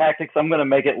good enough tactics, I'm gonna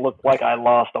make it look like I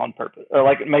lost on purpose, or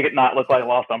make it not look like I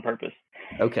lost on purpose.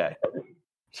 Okay,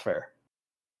 it's fair.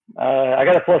 I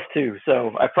got a +2,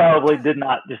 so I probably did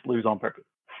not just lose on purpose.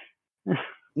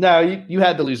 No, you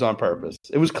had to lose on purpose.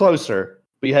 It was closer,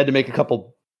 but you had to make a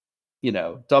couple,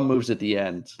 dumb moves at the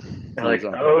end. Like,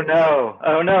 oh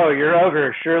no, your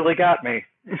ogre surely got me.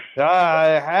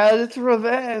 I had its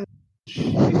revenge.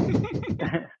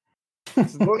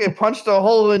 Look, it punched a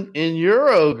hole in your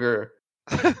ogre.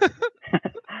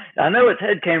 I know its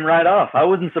head came right off. I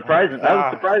wasn't surprised. I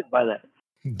was surprised by that.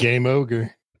 Game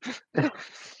ogre.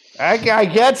 That guy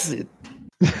gets it.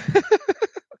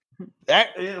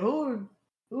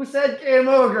 Who said game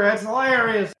ogre? That's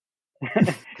hilarious.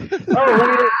 Let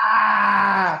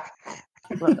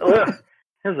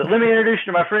me introduce you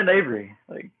to my friend Avery.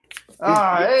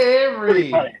 Hey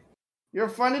Avery, you're a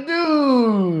funny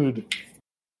dude.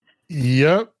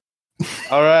 Yep.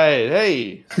 All right,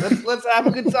 hey, let's have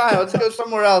a good time. Let's go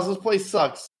somewhere else. This place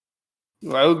sucks.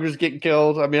 My ogre's getting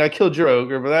killed. I mean, I killed your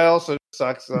ogre, but that also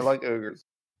sucks. I like ogres.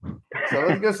 So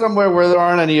let's go somewhere where there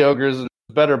aren't any ogres and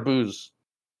better booze.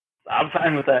 I'm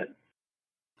fine with that.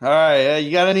 All right,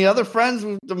 you got any other friends?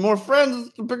 The more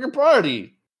friends, the bigger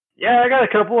party. Yeah, I got a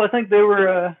couple. I think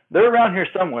they're around here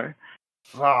somewhere.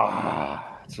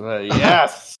 That's right.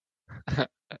 Yes.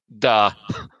 Duh.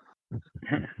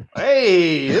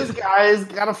 Hey, this guy's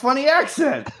got a funny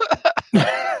accent.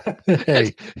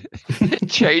 Hey. It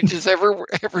changes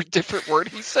every different word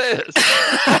he says.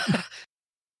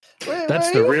 That's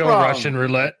the real from? Russian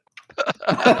roulette.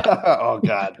 Oh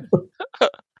God.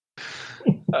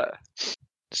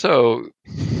 So,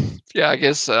 yeah, I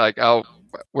guess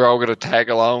we're all going to tag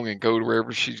along and go to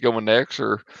wherever she's going next.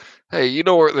 Or, hey, you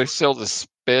know where they sell the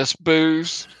best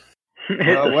booze?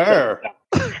 Where?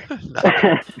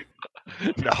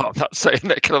 No, I'm not saying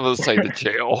that. I'm going to say the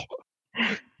jail.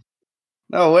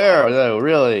 No, where? No,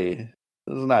 really.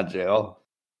 This is not jail.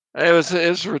 It was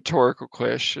a rhetorical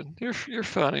question. You're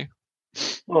funny.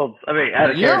 Well, I mean,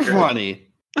 you're funny.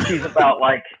 She's about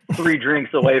 3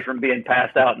 drinks away from being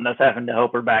passed out and us having to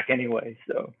help her back anyway.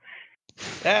 So.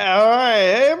 Yeah, all right.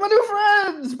 Hey, my new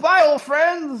friends. Bye, old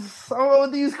friends. Oh,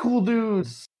 these cool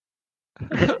dudes.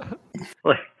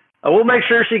 We'll make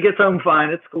sure she gets home fine.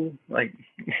 It's cool.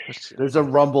 There's a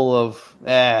rumble of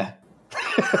Hey,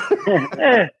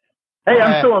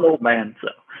 I'm still an old man, so.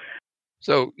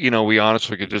 So, we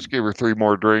honestly could just give her 3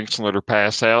 more drinks and let her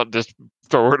pass out, just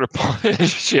throw her upon a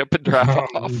ship and drive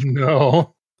off.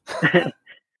 No.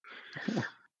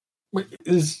 Wait,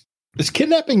 is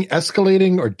kidnapping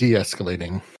escalating or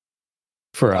de-escalating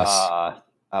for us? I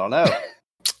don't know.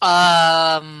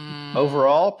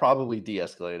 Overall, probably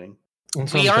de-escalating.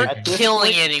 We aren't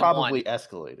killing anyone. Probably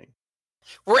escalating.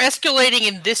 We're escalating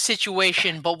in this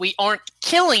situation, but we aren't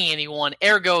killing anyone,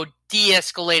 ergo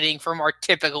de-escalating from our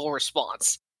typical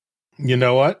response. You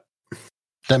know what?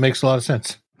 That makes a lot of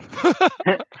sense.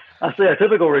 I say a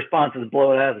typical response is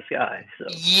blow it out of the sky. So.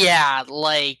 Yeah,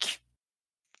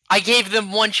 I gave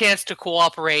them one chance to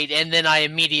cooperate, and then I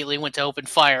immediately went to open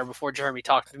fire before Jeremy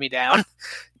talked me down.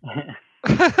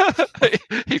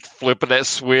 He's flipping that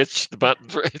switch, the button,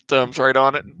 thumbs right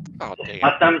on it. Oh, damn.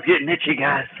 My thumb's getting itchy,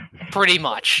 guys. Pretty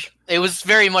much. It was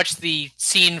very much the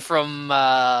scene from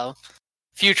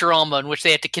Futurama in which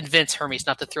they had to convince Hermes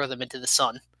not to throw them into the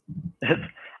sun.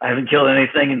 I haven't killed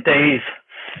anything in days.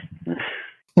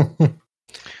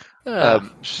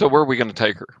 So where are we going to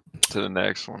take her to the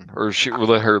next one? Or we'll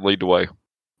let her lead the way?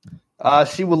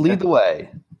 She will lead the way.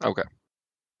 Okay.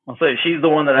 I'll say she's the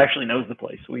one that actually knows the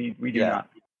place. We do not.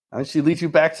 And she leads you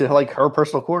back to like her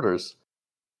personal quarters.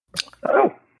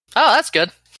 Oh, that's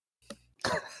good.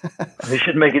 they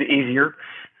should make it easier.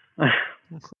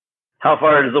 How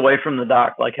far is it away from the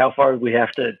dock? Like, how far do we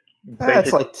have to?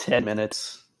 It's like 10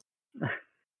 minutes.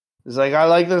 It's like, I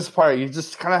like this part. You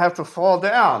just kind of have to fall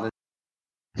down. It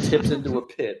tips into a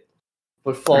pit,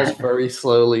 but falls very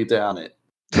slowly down it.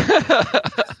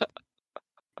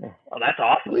 Oh, that's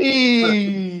awesome.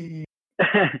 Whee!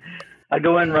 I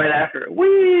go in right after it.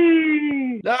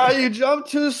 Whee! No, you jumped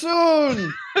too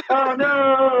soon. Oh,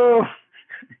 no.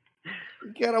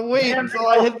 You gotta wait until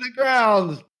I hit the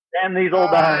ground. Damn these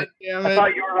old eyes. Damn I it.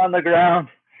 thought you were on the ground.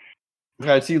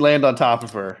 Right, so you land on top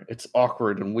of her. It's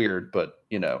awkward and weird, but,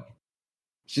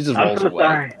 she just rolls away.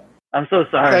 Sorry. I'm so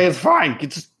sorry. Okay, it's fine.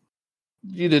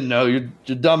 You didn't know. You're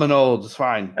dumb and old. It's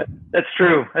fine. That's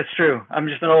true. I'm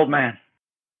just an old man.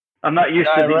 I'm not used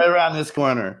to right around this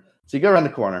corner. So you go around the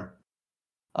corner,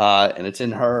 and it's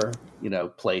in her,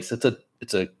 place.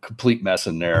 It's a complete mess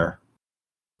in there.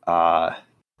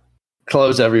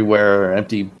 Clothes everywhere,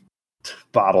 empty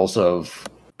bottles of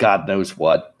God knows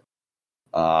what.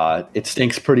 It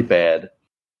stinks pretty bad.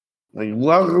 Like,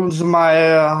 welcome to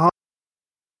my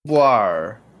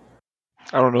bar.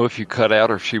 I don't know if you cut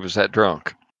out or if she was that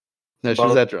drunk. No, she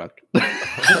was that drunk.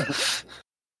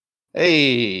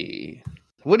 Hey,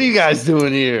 what are you guys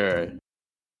doing here?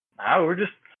 We're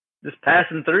just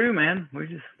passing through, man. We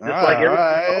just All like every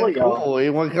right, all of y'all. cool.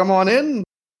 You want to come on in?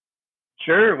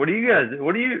 Sure.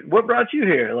 What brought you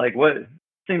here? Like, what?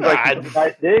 Seems like some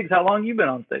nice digs. How long you been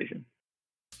on station?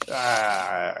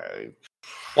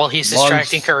 While he's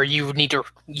distracting her, you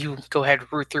go ahead and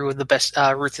root through this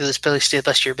place to the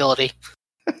best of your ability.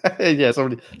 Yeah,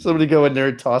 somebody go in there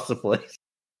and toss the place.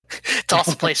 Toss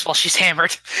the place while she's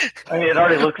hammered. I mean, it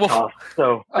already looks tough.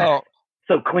 So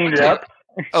clean it up.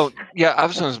 Oh, yeah, I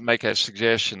was going to make a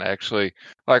suggestion, actually.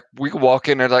 Like, we could walk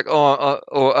in there like,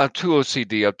 I'm too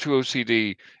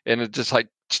OCD, and it just, like,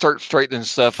 start straightening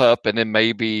stuff up, and then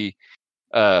maybe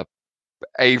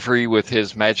Avery with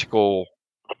his magical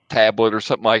tablet or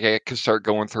something like that could start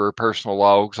going through her personal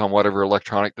logs on whatever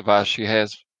electronic device she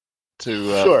has.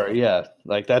 Sure, yeah.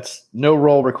 Like, that's no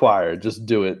roll required. Just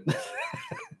do it.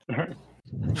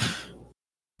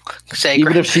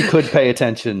 Even if she could pay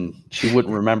attention, she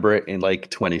wouldn't remember it in like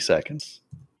 20 seconds.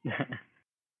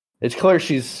 It's clear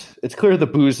the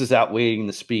booze is outweighing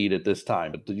the speed at this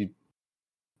time. But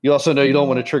you also know you don't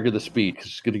want to trigger the speed because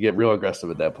she's going to get real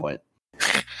aggressive at that point.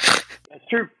 That's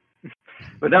true.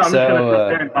 But now I'm just going to sit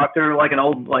there and talk to her like an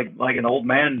old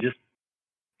man, just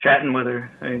chatting with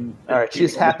her. All right,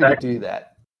 she's happy to do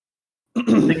that.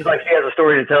 Seems like she has a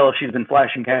story to tell if she's been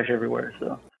flashing cash everywhere.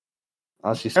 So.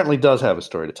 She certainly does have a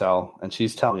story to tell, and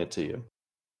she's telling it to you.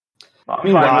 Oh,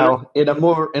 Meanwhile, in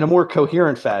a more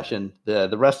coherent fashion,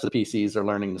 the rest of the PCs are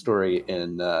learning the story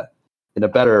in a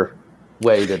better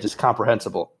way that is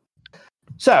comprehensible.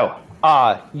 So,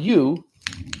 you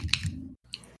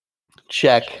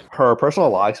check her personal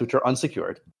logs, which are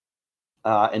unsecured,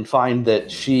 and find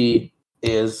that she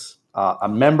is a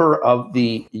member of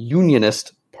the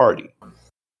Unionist Party.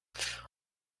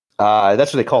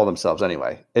 That's what they call themselves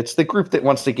anyway. It's the group that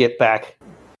wants to get back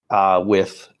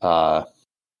with the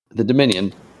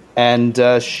Dominion. And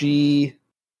she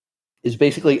is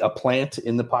basically a plant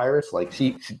in the pirates. Like,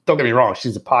 she don't get me wrong,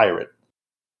 she's a pirate.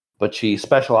 But she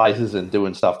specializes in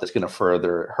doing stuff that's going to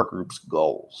further her group's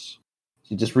goals.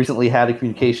 She just recently had a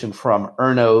communication from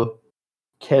Erno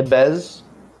Kedvez,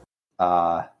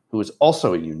 who is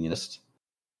also a Unionist.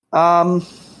 Let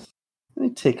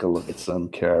me take a look at some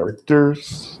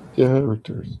characters. Cool.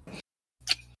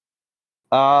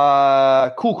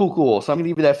 So I'm going to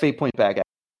give you that fate point back.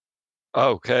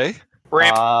 Okay.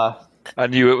 Rip. I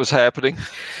knew it was happening.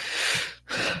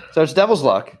 So it's Devil's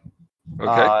Luck.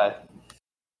 Okay.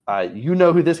 You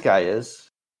know who this guy is.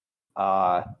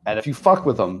 And if you fuck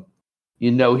with him,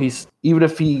 you know if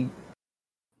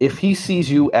he sees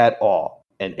you at all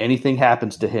and anything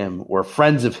happens to him or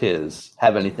friends of his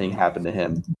have anything happen to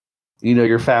him, you know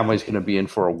your family's going to be in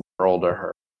for a world of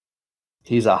hurt.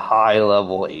 He's a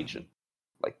high-level agent.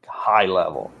 Like, high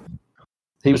level.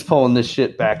 He was pulling this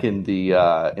shit back in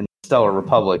the Stellar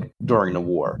Republic during the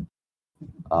war.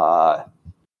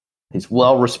 He's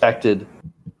well respected,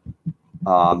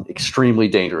 extremely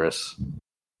dangerous.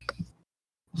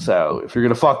 So if you're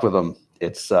gonna fuck with him,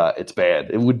 it's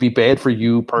bad. It would be bad for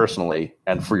you personally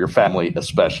and for your family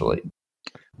especially.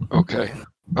 Okay.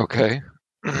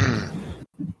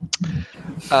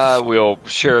 We'll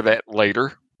share that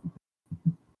later.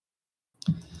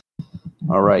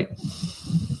 All right.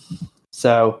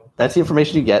 So that's the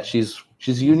information you get. She's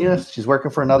a unionist. She's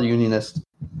working for another unionist.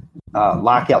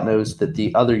 Lockout knows that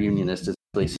the other unionist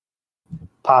is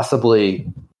possibly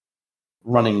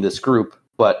running this group,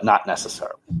 but not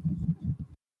necessarily.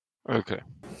 Okay.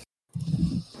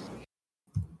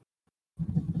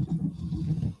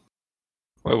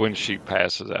 Well, when she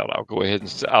passes out, I'll go ahead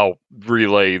and I'll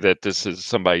relay that this is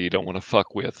somebody you don't want to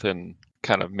fuck with, and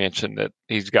kind of mention that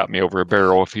he's got me over a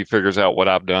barrel if he figures out what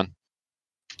I've done.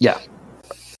 Yeah.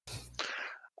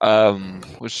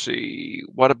 Let's see.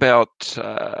 What about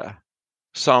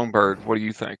Songbird? What do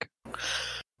you think?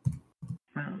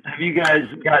 Have you guys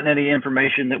gotten any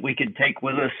information that we could take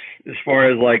with us as far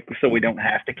as like, so we don't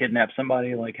have to kidnap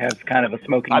somebody, like have kind of a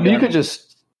smoking gun? You could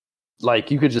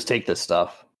just take this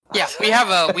stuff. Yeah, we have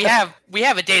a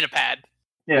data pad.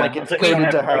 Yeah, like it's we don't coded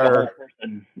have to take a whole her.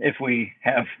 person if we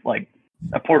have like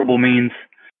a portable means.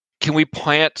 Can we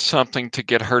plant something to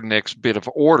get her next bit of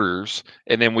orders,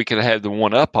 and then we could have the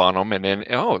one up on them, and then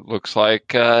it looks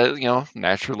like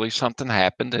naturally something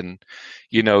happened, and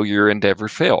your endeavor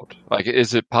failed. Like,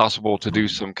 is it possible to do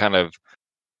some kind of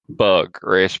bug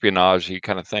or espionage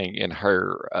kind of thing in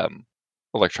her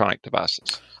electronic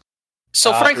devices?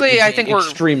 So frankly, I think we're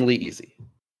extremely easy.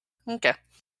 Okay.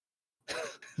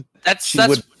 That's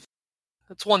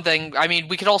one thing. I mean,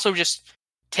 we could also just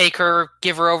take her,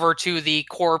 give her over to the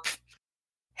corp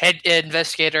head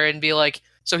investigator, and be like,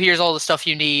 "So here's all the stuff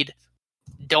you need.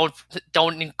 Don't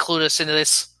include us in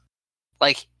this.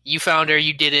 Like, you found her,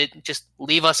 you did it. Just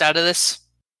leave us out of this.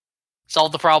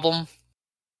 Solve the problem."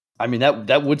 I mean,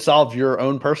 that would solve your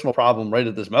own personal problem right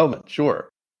at this moment. Sure.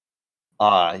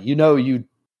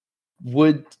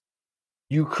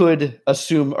 You could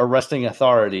assume arresting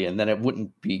authority, and then it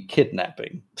wouldn't be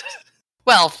kidnapping.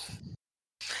 Well,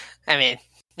 I mean,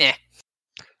 yeah.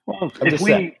 Well, if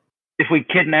we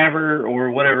kidnap her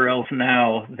or whatever else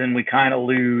now, then we kind of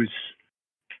lose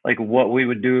like what we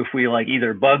would do if we like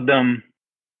either bugged them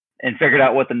and figured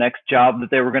out what the next job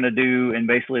that they were going to do and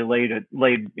basically laid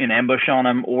an ambush on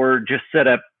them, or just set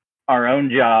up our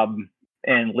own job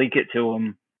and leak it to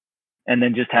them, and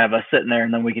then just have us sitting there,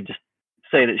 and then we could just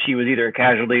say that she was either a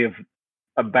casualty of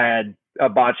a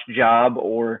botched job,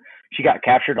 or she got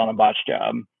captured on a botched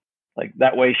job. Like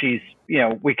that way she's,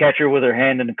 we catch her with her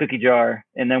hand in a cookie jar,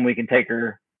 and then we can take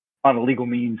her on a legal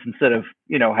means instead of,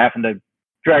 having to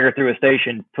drag her through a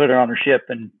station, put her on her ship,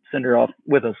 and send her off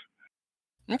with us.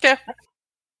 Okay.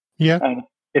 Yeah.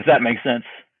 If that makes sense.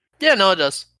 Yeah, no, it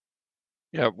does.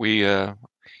 Yeah, we,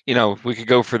 we could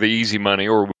go for the easy money,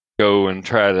 or we go and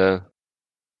try to,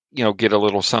 get a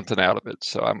little something out of it.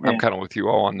 So I'm kind of with you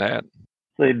all on that.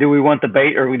 So do we want the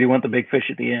bait, or do we want the big fish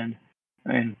at the end?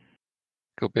 I mean,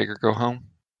 go big or go home.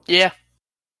 Yeah.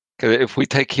 Because if we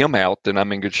take him out, then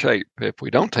I'm in good shape. If we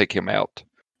don't take him out,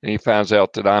 and he finds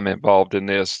out that I'm involved in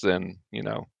this, then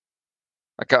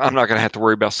I'm not going to have to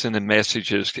worry about sending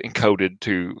messages encoded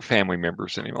to family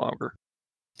members any longer.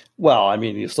 Well, I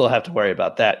mean, you still have to worry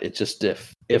about that. It's just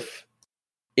if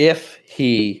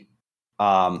he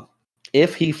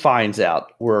finds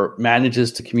out or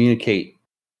manages to communicate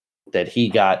that he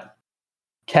got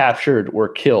captured or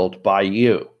killed by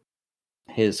you,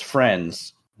 his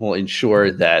friends will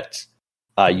ensure that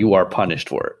you are punished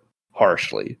for it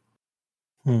harshly.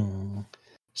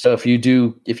 So if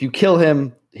you kill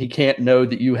him, he can't know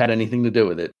that you had anything to do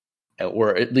with it,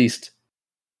 or at least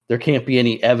there can't be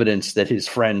any evidence that his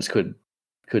friends could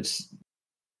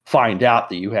find out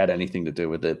that you had anything to do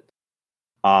with it.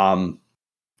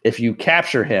 If you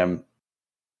capture him,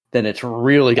 then it's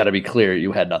really got to be clear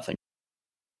you had nothing.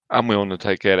 I'm willing to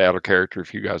take that out of character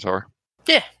if you guys are.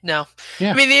 Yeah, no.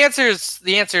 Yeah. I mean, the answer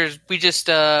is we just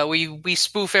we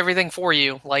spoof everything for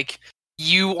you. Like,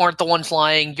 you aren't the ones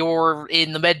lying. You're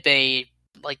in the med bay,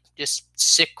 like, just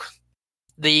sick.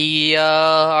 The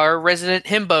our resident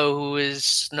himbo, who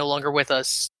is no longer with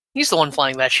us, he's the one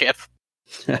flying that ship.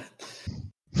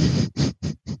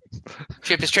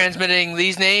 Ship is transmitting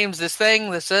these names, this thing,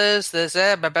 this,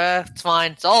 blah, blah. It's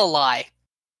fine. It's all a lie.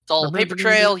 It's all a paper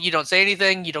trail. You don't say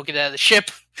anything. You don't get out of the ship.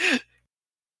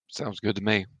 Sounds good to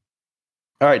me.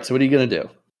 All right, so what are you going to do?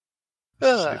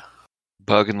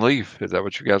 Bug and leave. Is that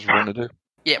what you guys were going to do?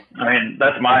 Yeah. I mean,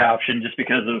 that's my option, just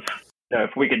because of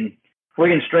if we can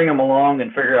string them along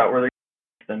and figure out where they're,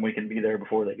 then we can be there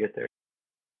before they get there.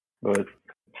 But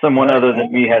someone other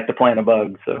than me has to plant a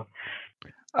bug. So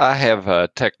I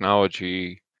have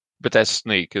technology, but that's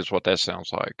sneak is what that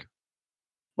sounds like.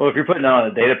 well, if you're putting it on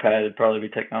a data pad, it'd probably be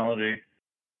technology.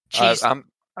 I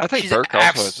think Burke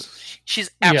also has it. She's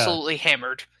absolutely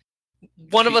hammered.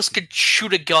 One of us could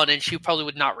shoot a gun and she probably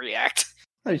would not react.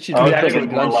 She'd I was react to a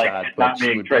thinking more like gunshot, not but she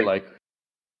being would be traced. like,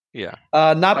 Yeah.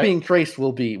 not being traced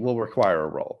will require a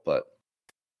roll, but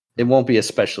it won't be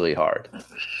especially hard.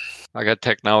 I got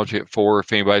technology at 4.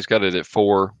 If anybody's got it at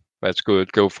 4, that's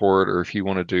good. Go for it. Or if you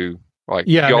want to do like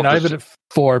Yeah, I y'all mean, I have just it at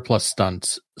 4 plus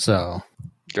stunts, so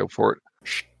go for it.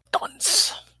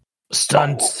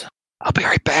 Stunts. I'll be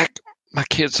right back. My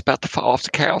kid's about to fall off the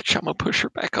couch. I'm gonna push her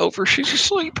back over. She's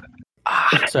asleep.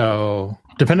 So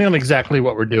depending on exactly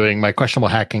what we're doing, my questionable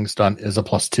hacking stunt is a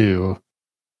 +2,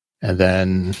 and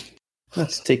then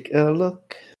Let's take a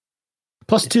look.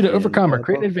 +2 to overcome or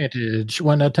create advantage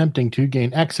when attempting to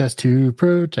gain access to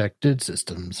protected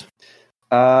systems.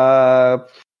 Yeah,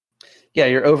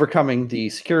 you're overcoming the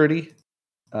security.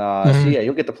 So yeah,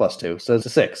 you'll get the +2. So it's a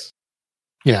 6.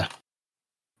 Yeah.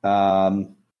 So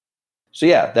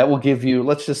yeah, that will give you.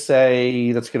 Let's just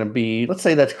say that's going to be. Let's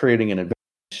say that's creating an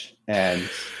advantage, and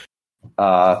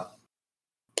I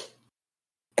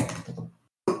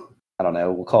don't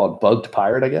know. We'll call it bugged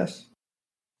pirate, I guess.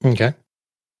 Okay.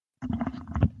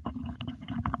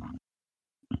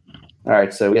 All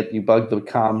right, so you bugged the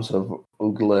comms of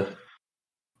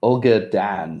Olga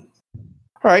Dan.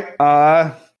 All right,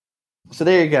 so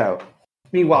there you go.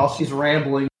 Meanwhile, she's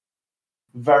rambling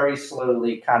very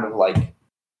slowly, kind of like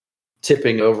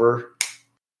tipping over.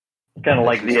 Kind of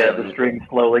like the string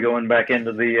slowly going back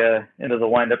into the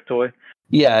wind-up toy.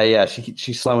 Yeah.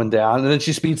 She's slowing down, and then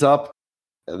she speeds up,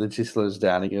 and then she slows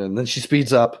down again, and then she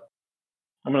speeds up.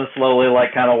 I'm gonna slowly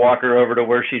kind of walk her over to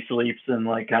where she sleeps and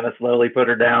kind of slowly put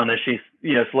her down as she's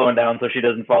slowing down so she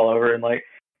doesn't fall over, and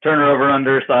turn her over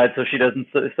under her side so she doesn't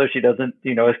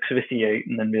asphyxiate,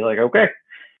 and then be like, okay.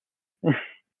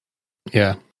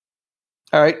 Yeah.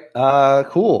 All right,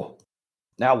 cool.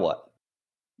 Now what?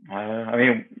 I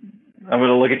mean, I'm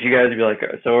gonna look at you guys and be like,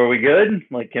 so are we good?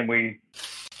 Can we?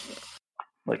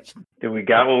 Do we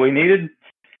got what we needed?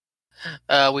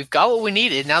 We've got what we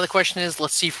needed. Now the question is,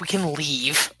 let's see if we can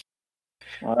leave.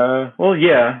 Well,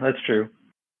 yeah, that's true.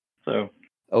 So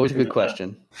Always a good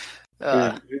question.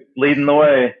 who's leading the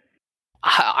way?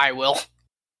 I will.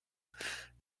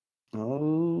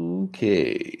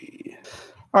 Okay.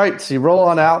 All right, so you roll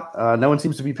on out. No one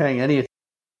seems to be paying any.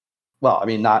 Well, I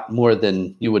mean, not more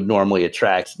than you would normally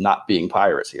attract, not being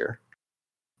pirates here.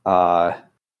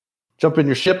 Jump in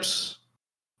your ships.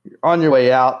 You're on your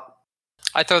way out.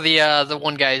 I throw the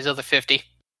one guy's other 50.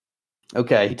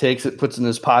 Okay, he takes it, puts it in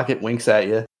his pocket, winks at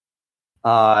you.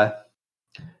 You're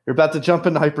about to jump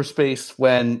into hyperspace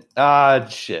when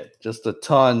just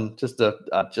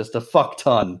a fuck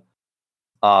ton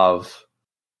of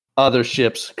other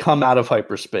ships come out of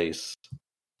hyperspace.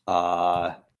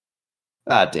 Damn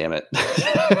it.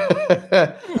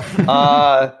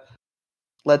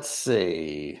 Let's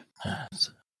see.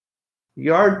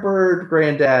 Yardbird,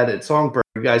 Granddad, and Songbird,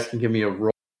 you guys can give me a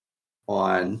roll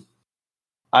on,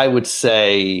 I would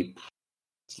say,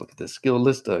 let's look at the skill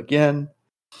list again.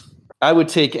 I would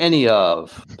take any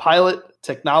of pilot,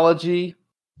 technology,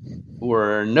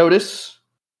 or notice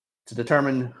to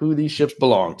determine who these ships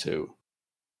belong to.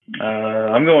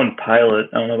 I'm going pilot.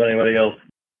 I don't know about anybody else.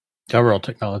 I'll roll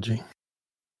technology.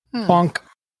 Bonk.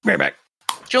 Right back.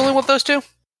 Do you only want those two?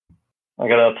 I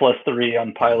got a +3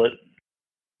 on pilot.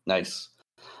 Nice.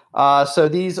 So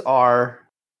these are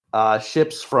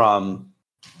ships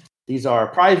these are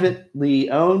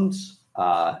privately owned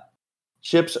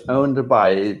ships owned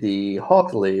by the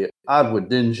Hawkley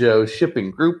Adwadinjo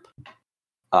Shipping Group.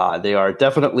 They are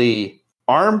definitely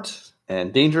armed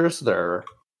and dangerous. They're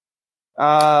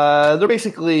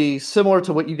basically similar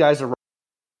to what you guys are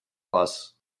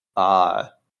plus,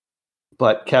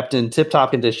 but kept in tip-top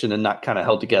condition and not kind of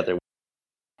held together with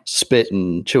spit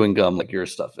and chewing gum like your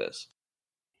stuff is.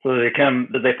 So did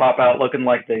they pop out looking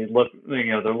like they're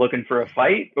looking for a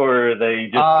fight, or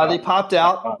they just they popped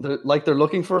out like they're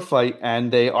looking for a fight,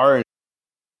 and they are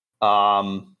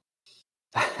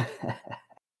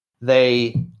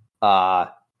they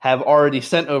have already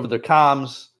sent over their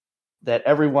comms that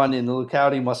everyone in the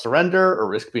locality must surrender or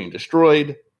risk being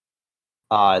destroyed.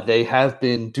 They have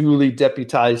been duly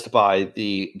deputized by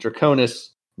the Draconis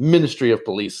Ministry of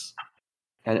Police,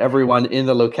 and everyone in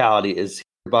the locality is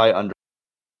hereby under.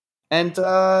 And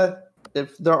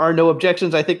if there are no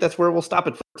objections, I think that's where we'll stop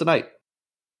it for tonight.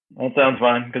 That sounds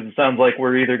fine, because it sounds like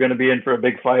we're either going to be in for a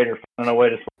big fight or finding a way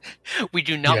to. We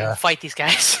do not fight these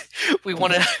guys. We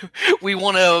want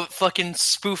to fucking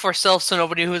spoof ourselves so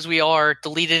nobody knows who we are.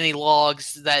 Delete any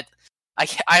logs that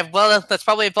well, that's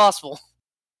probably impossible.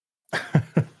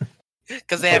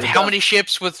 Because they have how many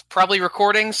ships with probably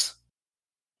recordings?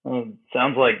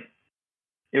 Sounds like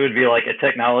it would be like a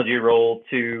technology role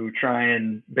to try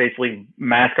and basically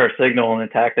mask our signal and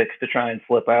the tactics to try and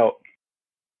slip out.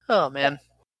 Oh, man.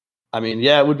 I mean,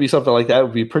 yeah, it would be something like that. It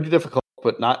would be pretty difficult,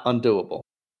 but not undoable.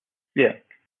 Yeah.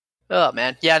 Oh,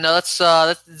 man. Yeah, no, that's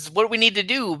what we need to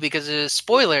do, because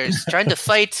spoilers, trying to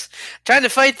fight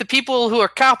the people who are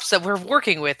cops that we're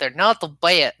working with are not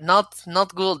bad,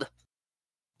 not good.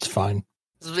 It's fine.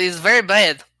 It's very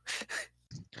bad.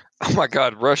 Oh my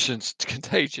God, Russians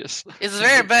contagious. It's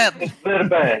very bad. It's very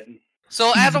bad.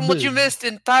 So, Adam, what you missed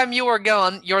in time you were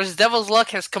gone, your devil's luck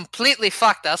has completely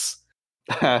fucked us.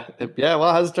 Yeah, well,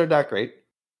 it hasn't turned out great.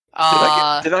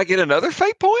 Did I get another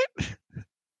fate point?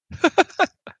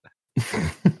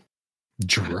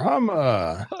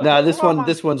 Drama. No, this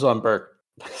one's on Burke.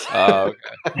 Okay.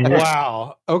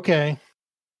 Wow. Okay.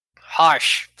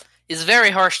 Harsh. It's very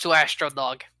harsh to Astro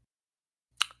Dog.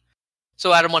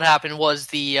 So, Adam, what happened was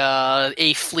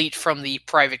a fleet from the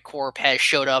private corp has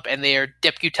showed up, and they are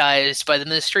deputized by the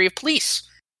Ministry of Police.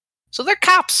 So they're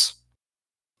cops.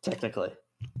 Technically.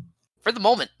 For the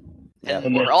moment. Yeah.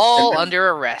 And we're all under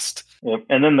arrest. Yep.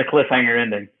 And then the cliffhanger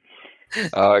ending.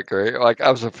 I agree. Like,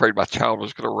 I was afraid my child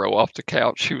was going to roll off the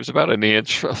couch. She was about an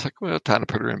inch. I was like, well, time to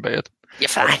put her in bed. You're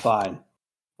fine. That's fine.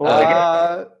 Well, I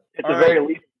guess at the very right.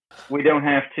 least, we don't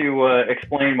have to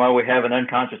explain why we have an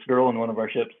unconscious girl in one of our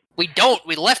ships. We don't.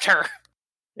 We left her.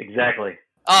 Exactly.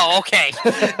 Oh, okay.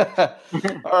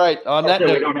 All right. On that So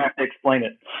we note, don't have to explain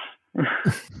it.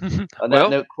 on that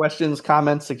note, questions,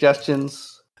 comments,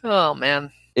 suggestions, Oh,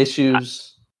 man.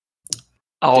 issues,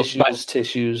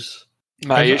 tissues.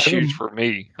 My issues for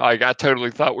me. Like, I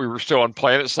totally thought we were still on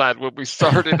planet side when we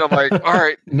started. I'm like, all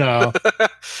right. No.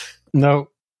 No.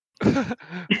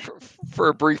 For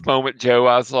a brief moment, Joe,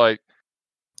 I was like,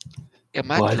 am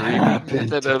I What dreaming happened?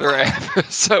 that another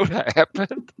episode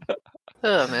happened?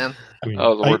 Oh, man. I mean,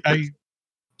 Oh, Lord.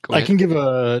 I can give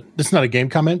this is not a game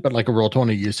comment, but like a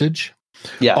Roll20 usage.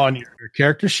 Yeah. On your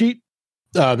character sheet.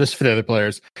 This is for the other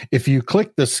players. If you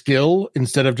click the skill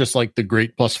instead of just like the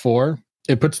great +4,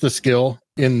 it puts the skill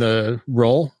in the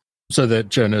roll so that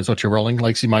Joe knows what you're rolling.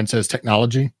 Like, see, mine says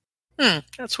technology.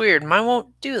 That's weird. Mine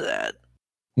won't do that.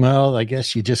 Well, I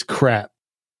guess you just crap.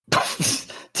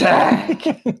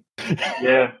 Tag.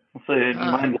 Yeah. So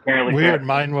mine's apparently Weird. crap.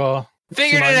 Mine will.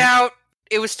 Figured it out.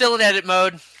 It was still in edit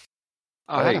mode.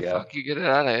 Oh, There how you the go. fuck you get it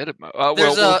out of edit mode? Oh,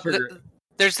 There's well, we'll figure it.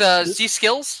 There's see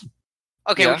skills.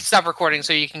 Okay, we Yeah. can stop recording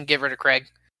so you can get rid of Craig.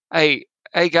 Hey,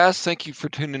 guys, thank you for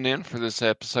tuning in for this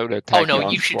episode of Oh no,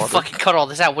 Tachyon you should Squadron. fucking cut all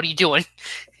this out. What are you doing?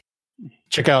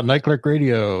 Check out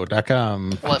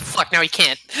nightclerkradio.com. Well, fuck, now you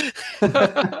can't.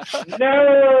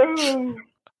 No!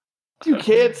 You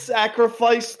can't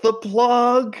sacrifice the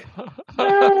plug.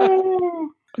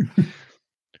 No!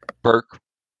 Burke,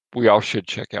 we all should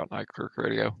check out Night Clerk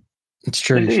Radio. It's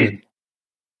true. You should. Indeed.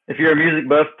 If you're a music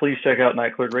buff, please check out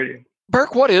Night Clerk Radio.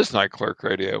 Burke, what is Night Clerk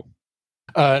Radio?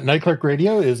 Night Clerk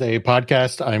Radio is a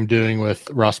podcast I'm doing with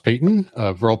Ross Payton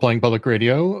of Role Playing Public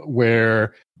Radio,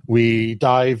 where we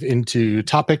dive into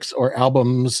topics or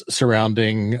albums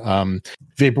surrounding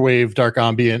vaporwave, dark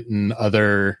ambient, and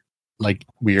other like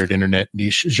weird internet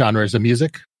niche genres of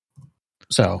music.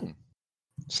 So,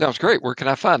 Sounds great. Where can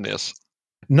I find this?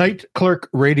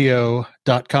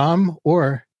 nightclerkradio.com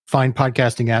or find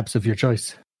podcasting apps of your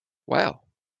choice. Wow.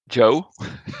 Joe,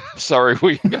 sorry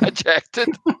we got jacked it.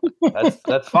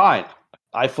 That's fine.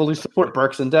 I fully support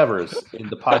Burke's endeavors in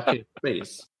the podcast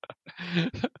space.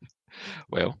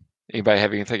 Well, anybody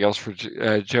have anything else for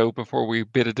Joe before we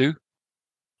bid adieu?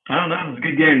 I don't know. It was a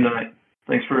good game tonight.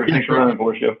 Thanks for running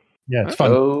for us, Joe. Yeah, it's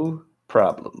fun. No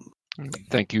problem.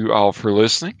 Thank you all for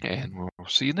listening, and we'll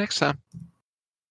see you next time.